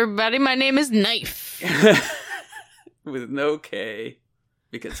 What's up, everybody? My name is Knife. With no K,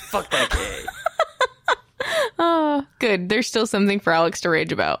 because fuck that K. Oh, good. There's still something for Alex to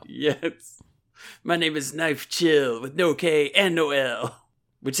rage about. Yes. My name is Knife Chill with no K and no L,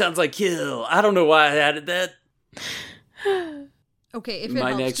 which sounds like kill. I don't know why I added that. Okay, if it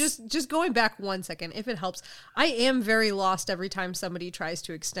helps, just going back 1 second, if it helps, I am very lost every time somebody tries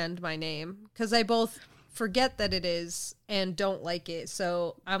to extend my name, because I both forget that it is and don't like it,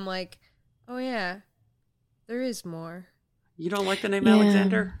 so I'm like, oh yeah, there is more. You don't like the name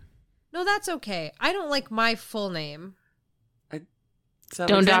Alexander? No, that's okay. I don't like my full name.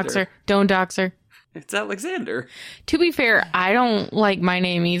 Don't dox her. Don't dox her. It's Alexander. To be fair, I don't like my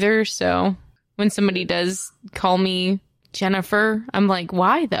name either, so when somebody does call me Jennifer, I'm like,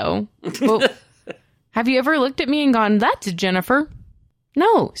 why though? Well, have you ever looked at me and gone, that's Jennifer?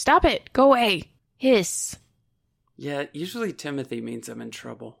 No, stop it. Go away. Hiss. Yeah, usually Timothy means I'm in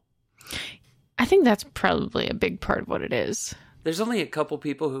trouble. I think that's probably a big part of what it is. There's only a couple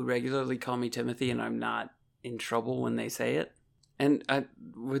people who regularly call me Timothy, and I'm not in trouble when they say it. And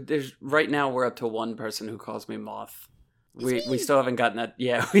right now we're up to one person who calls me Moth. We still haven't gotten that.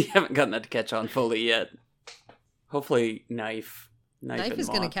 Yeah, we haven't gotten that to catch on fully yet. Hopefully, Knife is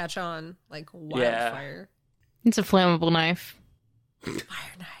going to catch on like wildfire. Yeah. It's a flammable knife.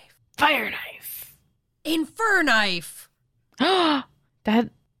 Fire knife. Fire knife. Infer knife.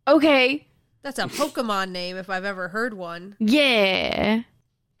 Okay. That's a Pokemon name if I've ever heard one. Yeah.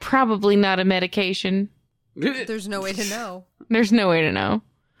 Probably not a medication. There's no way to know. There's no way to know.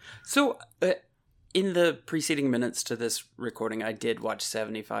 So, in the preceding minutes to this recording, I did watch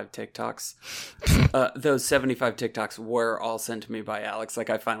 75 TikToks. Those 75 TikToks were all sent to me by Alex. Like,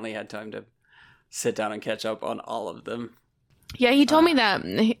 I finally had time to sit down and catch up on all of them. Yeah, he told me that,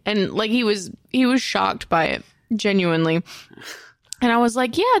 and like he was shocked by it, genuinely. And I was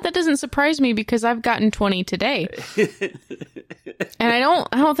like, yeah, that doesn't surprise me because I've gotten 20 today. And I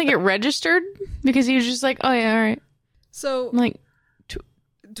don't think it registered because he was just like, oh yeah, all right. So I'm like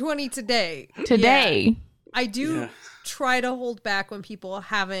 20 today. Today. Yeah. I do try to hold back when people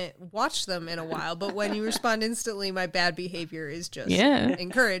haven't watched them in a while, but when you respond instantly, my bad behavior is just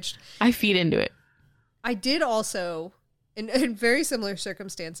encouraged. I feed into it. I did also, in very similar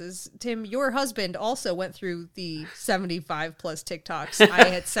circumstances, Tim, your husband also went through the 75 plus TikToks I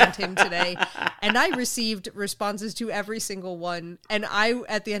had sent him today, and I received responses to every single one, and I,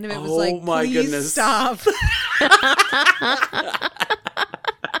 at the end of it, was like, my please goodness. Stop.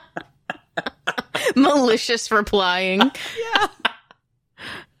 Malicious replying. Yeah.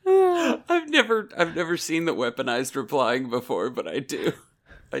 I've never seen the weaponized replying before, but I do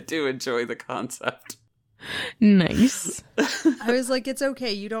enjoy the concept. Nice. I was like, it's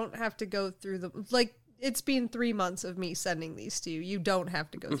okay. You don't have to go through them. Like, it's been 3 months of me sending these to you. You don't have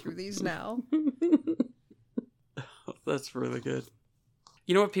to go through these now. That's really good.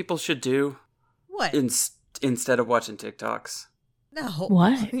 You know what people should do? What? Instead of watching TikToks? No.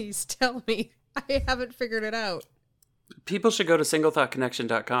 What? Please tell me. I haven't figured it out. People should go to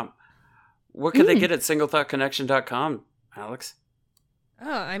singlethoughtconnection.com. What could they get at singlethoughtconnection.com, Alex? Oh,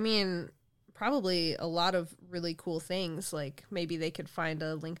 I mean, probably a lot of really cool things. Like, maybe they could find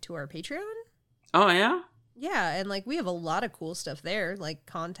a link to our Patreon. Oh, yeah? Yeah, and, like, we have a lot of cool stuff there, like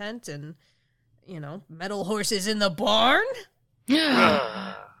content and, metal horses in the barn.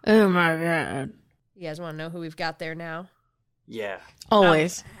 Oh, my God. You guys want to know who we've got there now? Yeah.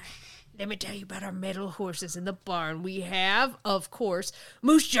 Always. Let me tell you about our metal horses in the barn. We have, of course,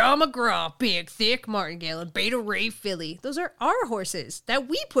 Moose Jaw McGraw, Big Thick Martingale, and Beta Ray Philly. Those are our horses that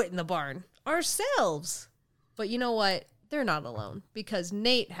we put in the barn ourselves. But you know what? They're not alone, because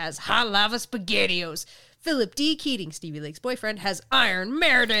Nate has Hot Lava SpaghettiOs. Philip D. Keating, Stevie Lake's boyfriend, has Iron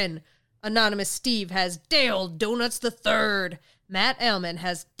Meriden. Anonymous Steve has Dale Donuts III. Matt Ellman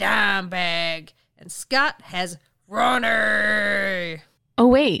has Dime Bag. And Scott has Ronnie. Oh,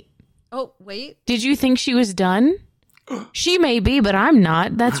 wait. Oh, wait. Did you think she was done? She may be, but I'm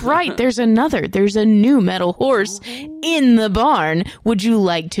not. That's right. There's a new metal horse in the barn. Would you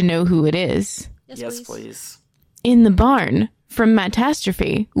like to know who it is? Yes, please. In the barn, from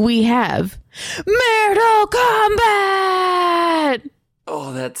Matastrophe, we have Mortal Kombat!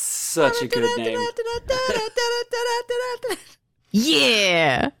 Oh, that's such a good name.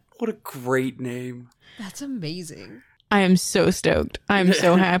 Yeah! What a great name. That's amazing. I am so stoked. I'm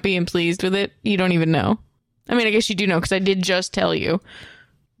so happy and pleased with it. You don't even know. I mean, I guess you do know because I did just tell you.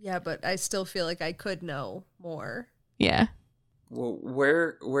 Yeah, but I still feel like I could know more. Yeah. Well,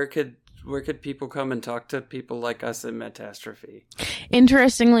 where could people come and talk to people like us in Metastrophe?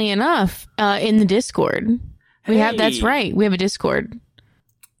 Interestingly enough, in the Discord. That's right. We have a Discord.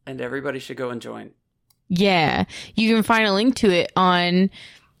 And everybody should go and join. Yeah. You can find a link to it on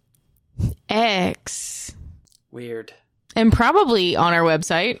X. Weird. And probably on our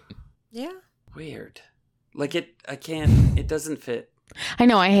website. Yeah. Weird. Like it doesn't fit. I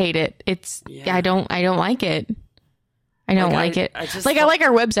know, I hate it. I don't like it. I don't like it. I like our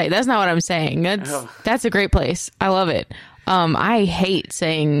website. That's not what I'm saying. That's a great place. I love it. I hate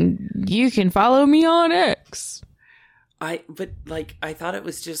saying you can follow me on X. I thought it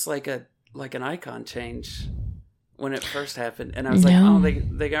was just like an icon change when it first happened, and I was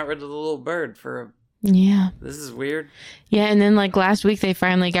they got rid of the little bird for a. Yeah. This is weird. Yeah, and then last week they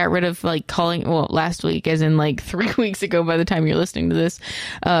finally got rid of last week as in 3 weeks ago by the time you're listening to this,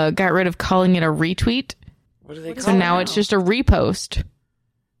 got rid of calling it a retweet. What do they call it? So now it's just a repost.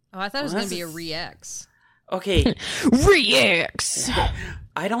 Oh, I thought it was going to be a re-X. Okay. Re-X.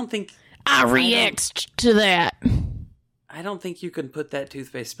 I don't think I re-X'd to that. I don't think you can put that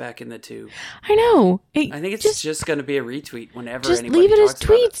toothpaste back in the tube. I know. I think it's just going to be a retweet whenever just anybody leave it as talks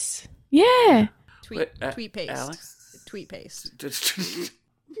about tweets. Yeah. Tweet paste. Alex? Tweet paste.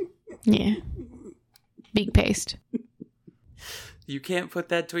 Yeah. Big paste. You can't put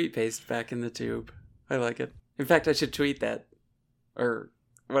that tweet paste back in the tube. I like it. In fact, I should tweet that. Or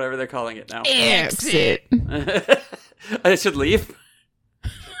whatever they're calling it now. Exit. I should leave.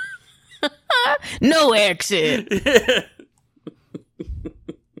 No exit.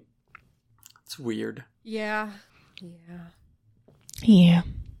 It's weird. Yeah.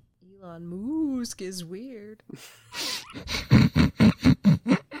 Elon Musk is weird.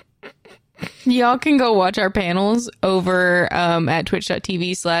 Y'all can go watch our panels over at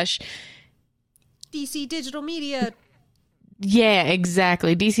twitch.tv/ DC Digital Media. Yeah,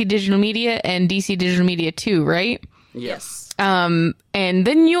 exactly. DC Digital Media and DC Digital Media 2, right? Yes. And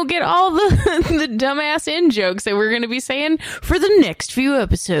then you'll get all the dumbass in-jokes that we're going to be saying for the next few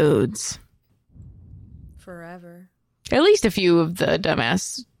episodes. Forever. At least a few of the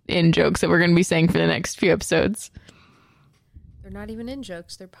dumbass in-jokes that we're going to be saying for the next few episodes. They're not even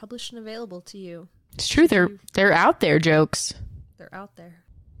in-jokes. They're published and available to you. It's true. They're out there jokes. They're out there.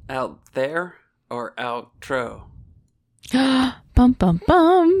 Out there or outro? Bum, bum,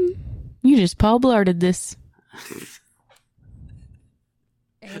 bum. You just Paul Blarted this.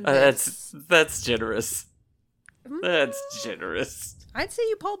 That's generous. That's generous. I'd say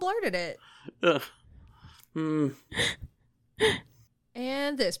you Paul Blarted it.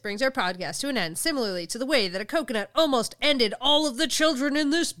 And this brings our podcast to an end, similarly to the way that a coconut almost ended all of the children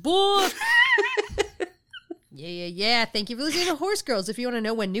in this book. Yeah. Thank you for listening to Horse Girls. If you want to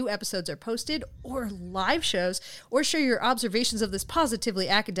know when new episodes are posted or live shows or share your observations of this positively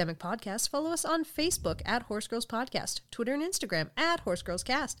academic podcast, follow us on Facebook at Horse Girls Podcast, Twitter and Instagram at Horse Girls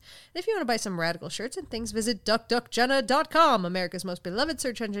Cast. And if you want to buy some radical shirts and things, visit duckduckjenna.com, America's most beloved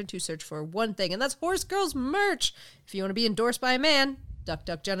search engine, to search for one thing, and that's Horse Girls merch. If you want to be endorsed by a man,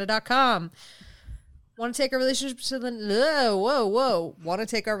 duckduckjenna.com. Want to take our relationship to the Want to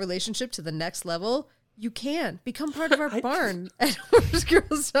take our relationship to the next level? You can. Become part of our barn at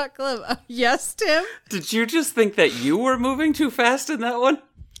horsegirls.club. Yes, Tim? Did you just think that you were moving too fast in that one?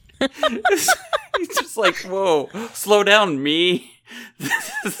 He's just like, whoa, slow down, me.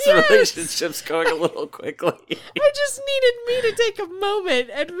 This relationship's going a little quickly. I just needed me to take a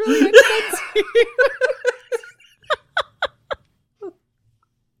moment and really expense you.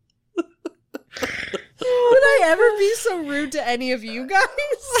 Would I ever be so rude to any of you guys?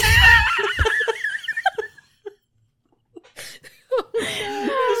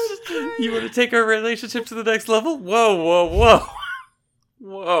 You want to take our relationship to the next level? Whoa.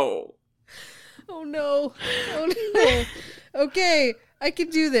 Oh no. Okay, I can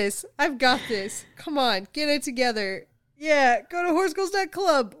do this. I've got this. Come on, get it together. Yeah, go to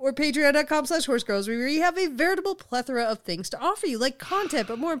horsegirls.club or patreon.com/horsegirls, where we have a veritable plethora of things to offer you, like content,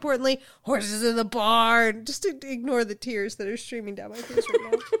 but more importantly, horses in the barn. Just to ignore the tears that are streaming down my face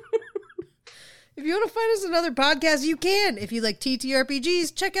right now. If you want to find us another podcast, you can. If you like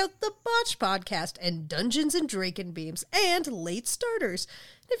TTRPGs, check out the Botch Podcast and Dungeons and Drakenbeams and Late Starters.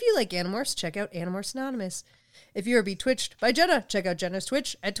 And if you like Animorphs, check out Animorphs Anonymous. If you're betwitched by Jenna, check out Jenna's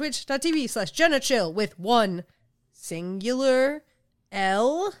Twitch at twitch.tv/JennaChill with one singular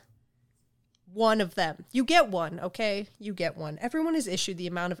L. one of them. You get one, okay? You get one. Everyone is issued the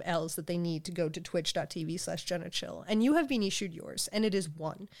amount of L's that they need to go to twitch.tv/JennaChill, and you have been issued yours, and it is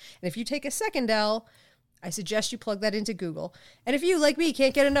 1. And if you take a second L, I suggest you plug that into Google. And if you, like me,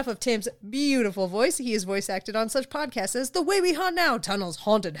 can't get enough of Tim's beautiful voice, he is voice acted on such podcasts as The Way We Haunt Now, Tunnels,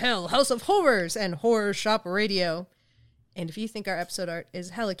 Haunted Hell, House of Horrors, and Horror Shop Radio. And if you think our episode art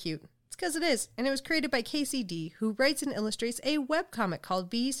is hella cute, it's because it is. And it was created by KCD, who writes and illustrates a webcomic called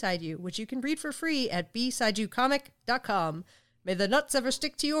Beside You, which you can read for free at besideyoucomic.com. May the nuts ever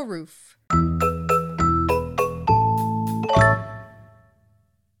stick to your roof.